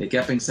 ¿Qué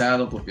ha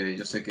pensado? Porque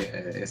yo sé que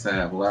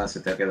esa jugada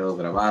se te ha quedado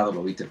grabado,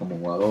 lo viste como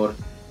jugador.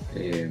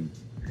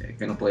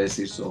 ¿Qué nos puede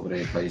decir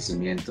sobre el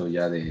fallecimiento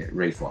ya de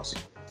Ray Fosse?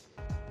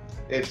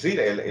 Sí,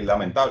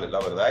 lamentable. La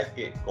verdad es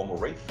que como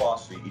Ray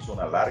Fosse hizo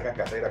una larga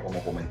carrera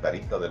como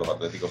comentarista de los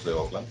Atléticos de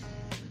Oakland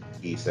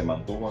y se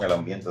mantuvo en el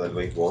ambiente del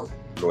béisbol,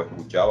 lo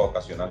escuchaba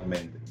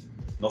ocasionalmente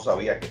no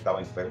sabía que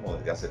estaba enfermo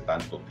desde hace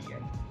tanto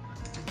tiempo.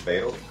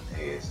 Pero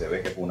se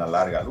ve que fue una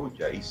larga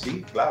lucha. Y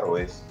sí, claro,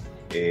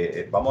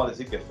 vamos a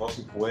decir que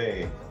Fozzy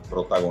fue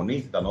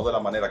protagonista, no de la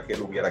manera que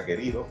él hubiera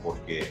querido,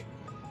 porque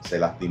se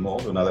lastimó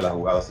de una de las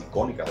jugadas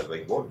icónicas del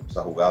béisbol,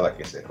 esa jugada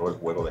que cerró el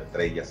Juego de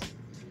Estrellas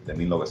de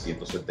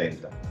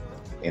 1970,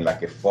 en la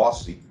que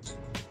Fozzy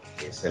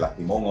se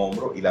lastimó un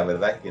hombro, y la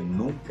verdad es que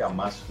nunca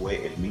más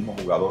fue el mismo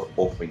jugador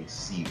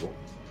ofensivo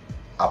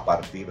a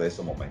partir de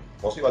ese momento.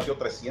 Fozzy batió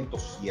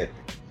 307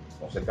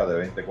 con cerca de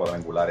 20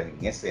 cuadrangulares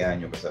en ese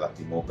año que se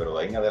lastimó, pero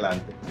de ahí en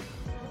adelante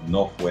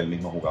no fue el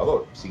mismo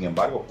jugador. Sin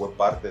embargo, fue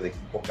parte de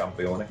equipos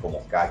campeones como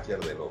catcher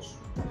de los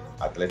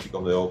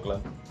Atléticos de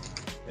Oakland.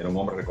 Era un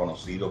hombre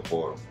reconocido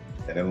por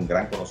tener un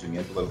gran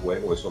conocimiento del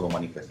juego. Eso lo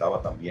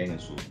manifestaba también en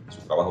su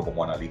trabajo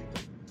como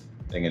analista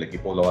en el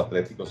equipo de los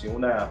Atléticos. Y es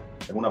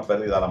una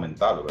pérdida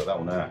lamentable, ¿verdad?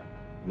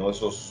 Uno de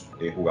esos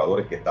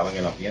jugadores que estaban en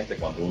el ambiente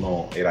cuando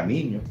uno era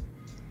niño,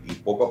 y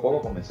poco a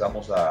poco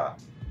comenzamos a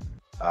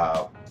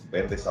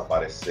ver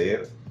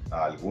desaparecer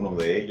a algunos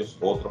de ellos,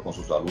 otros con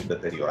su salud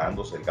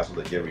deteriorándose. El caso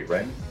de Jerry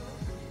Ren,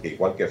 que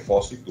igual que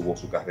Fozzy tuvo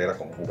su carrera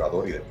como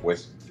jugador y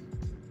después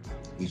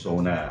hizo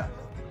una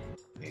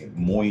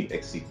muy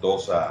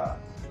exitosa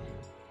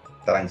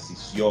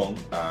transición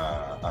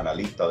a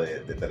analista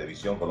de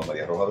televisión con los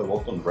Medias Rojas de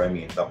Boston.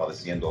 Remy está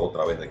padeciendo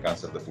otra vez de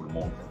cáncer de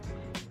pulmón.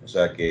 O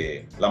sea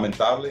que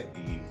lamentable,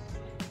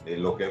 y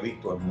lo que he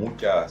visto es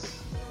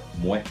muchas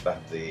muestras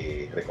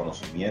de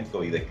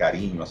reconocimiento y de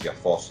cariño hacia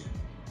Fozzy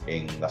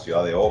en la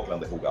ciudad de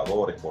Oakland, de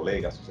jugadores,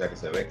 colegas. O sea que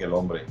se ve que el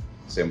hombre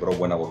sembró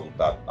buena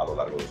voluntad a lo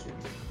largo de su vida.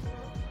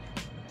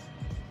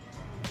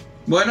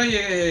 Bueno,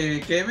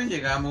 Kevin,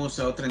 llegamos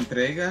a otra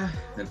entrega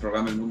del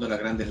programa El Mundo de las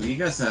Grandes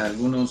Ligas.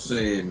 ¿Algunos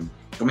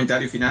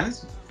comentarios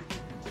finales?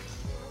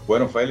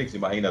 Bueno, Félix,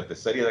 imagínate,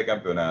 serie de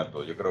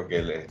campeonato. Yo creo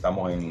que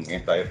estamos en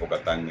esta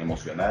época tan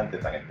emocionante,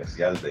 tan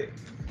especial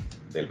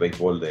del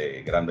béisbol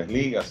de Grandes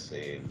Ligas.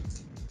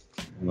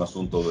 Un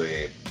asunto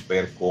de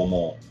ver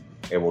cómo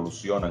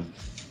evolucionan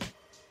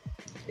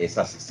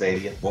esas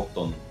series.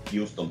 Boston,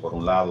 Houston por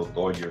un lado,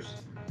 Dodgers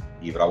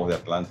y Bravos de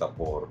Atlanta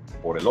por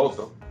el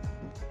otro.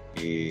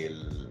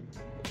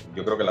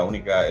 Yo creo que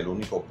el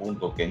único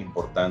punto que es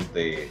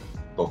importante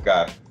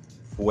tocar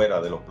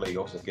fuera de los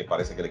playoffs es que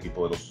parece que el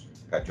equipo de los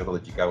Cachorros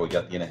de Chicago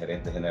ya tiene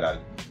gerente general.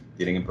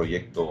 Tienen en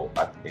proyecto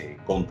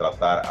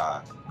contratar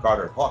a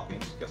Carter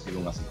Hawkins, que ha sido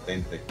un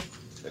asistente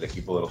del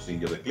equipo de los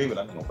Indios de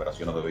Cleveland en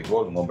operaciones de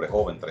béisbol, un hombre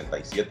joven,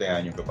 37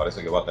 años, que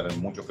parece que va a tener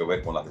mucho que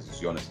ver con las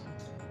decisiones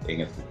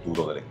en el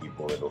futuro del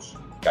equipo de los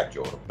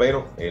Cachorros.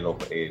 Pero en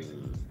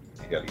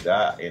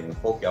realidad el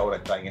enfoque ahora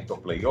está en estos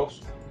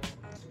playoffs,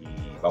 y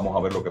vamos a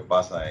ver lo que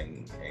pasa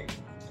en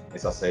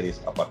esas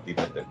series a partir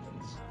de este mes.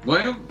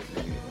 Bueno,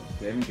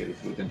 que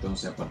disfruten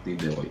entonces a partir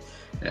de hoy.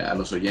 A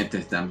los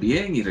oyentes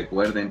también, y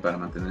recuerden, para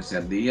mantenerse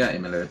al día,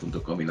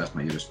 mlb.com y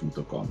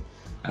lasmayores.com.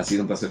 Ha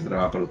sido un placer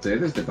trabajar para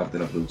ustedes de parte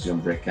de la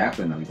producción Brett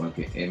Kaplan, al igual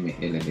que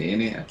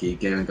MLBN. Aquí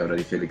Kevin Cabral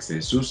y Félix de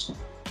Jesús,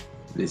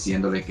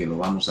 diciéndole que lo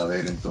vamos a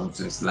ver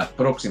entonces la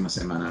próxima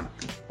semana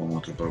con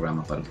otro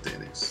programa para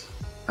ustedes.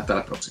 Hasta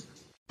la próxima.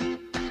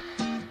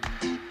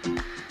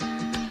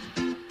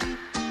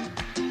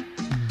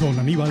 Don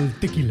Aníbal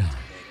Tequila.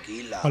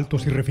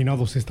 Altos y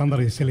refinados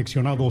estándares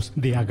seleccionados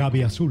de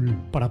agave azul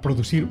para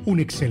producir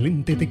un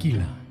excelente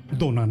tequila.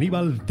 Don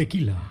Aníbal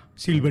Tequila,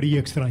 Silver y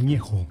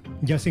Extrañejo,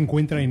 ya se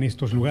encuentra en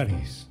estos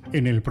lugares.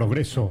 En El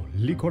Progreso,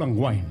 Liquor and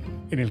Wine.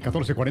 En el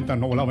 1440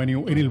 Noble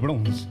Avenue, en el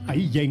Bronx.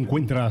 Ahí ya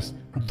encuentras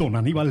Don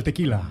Aníbal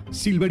Tequila,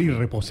 Silver y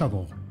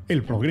Reposado.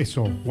 El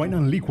Progreso, Wine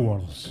and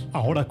Liquors.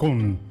 Ahora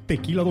con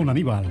Tequila Don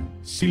Aníbal,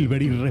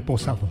 Silver y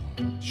Reposado.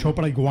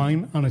 ShopRite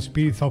Wine and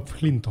Spirits of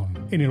Clinton.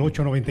 En el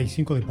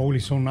 895 de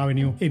Paulison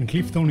Avenue, en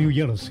Clifton, New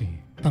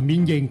Jersey.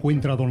 También ya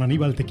encuentra Don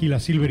Aníbal Tequila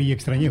Silver y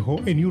Extrañejo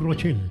en New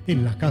Rochelle,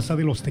 en la Casa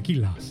de los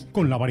Tequilas,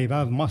 con la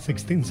variedad más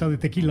extensa de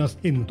tequilas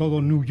en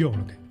todo New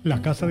York.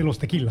 La Casa de los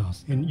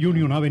Tequilas en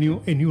Union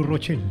Avenue en New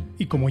Rochelle.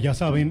 Y como ya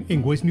saben,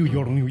 en West New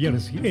York, New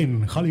Jersey,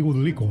 en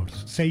Hollywood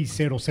Liquors,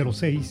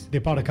 6006 de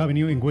Park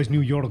Avenue en West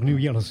New York, New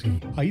Jersey.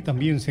 Ahí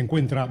también se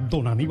encuentra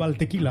Don Aníbal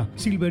Tequila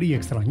Silver y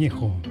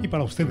Extrañejo. Y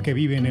para usted que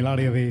vive en el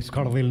área de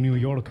Scardale, New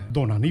York,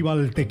 Don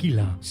Aníbal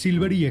Tequila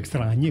Silver y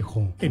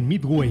Extrañejo en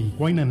Midway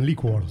Wine and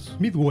Liquors.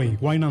 Midway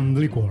Wine and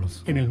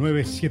Liquors en el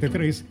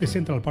 973 de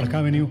Central Park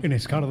Avenue en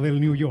Scardale,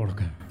 New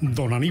York.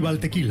 Don Aníbal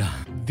Tequila,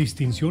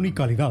 distinción y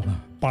calidad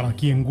para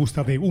quien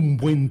gusta de un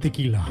buen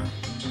tequila.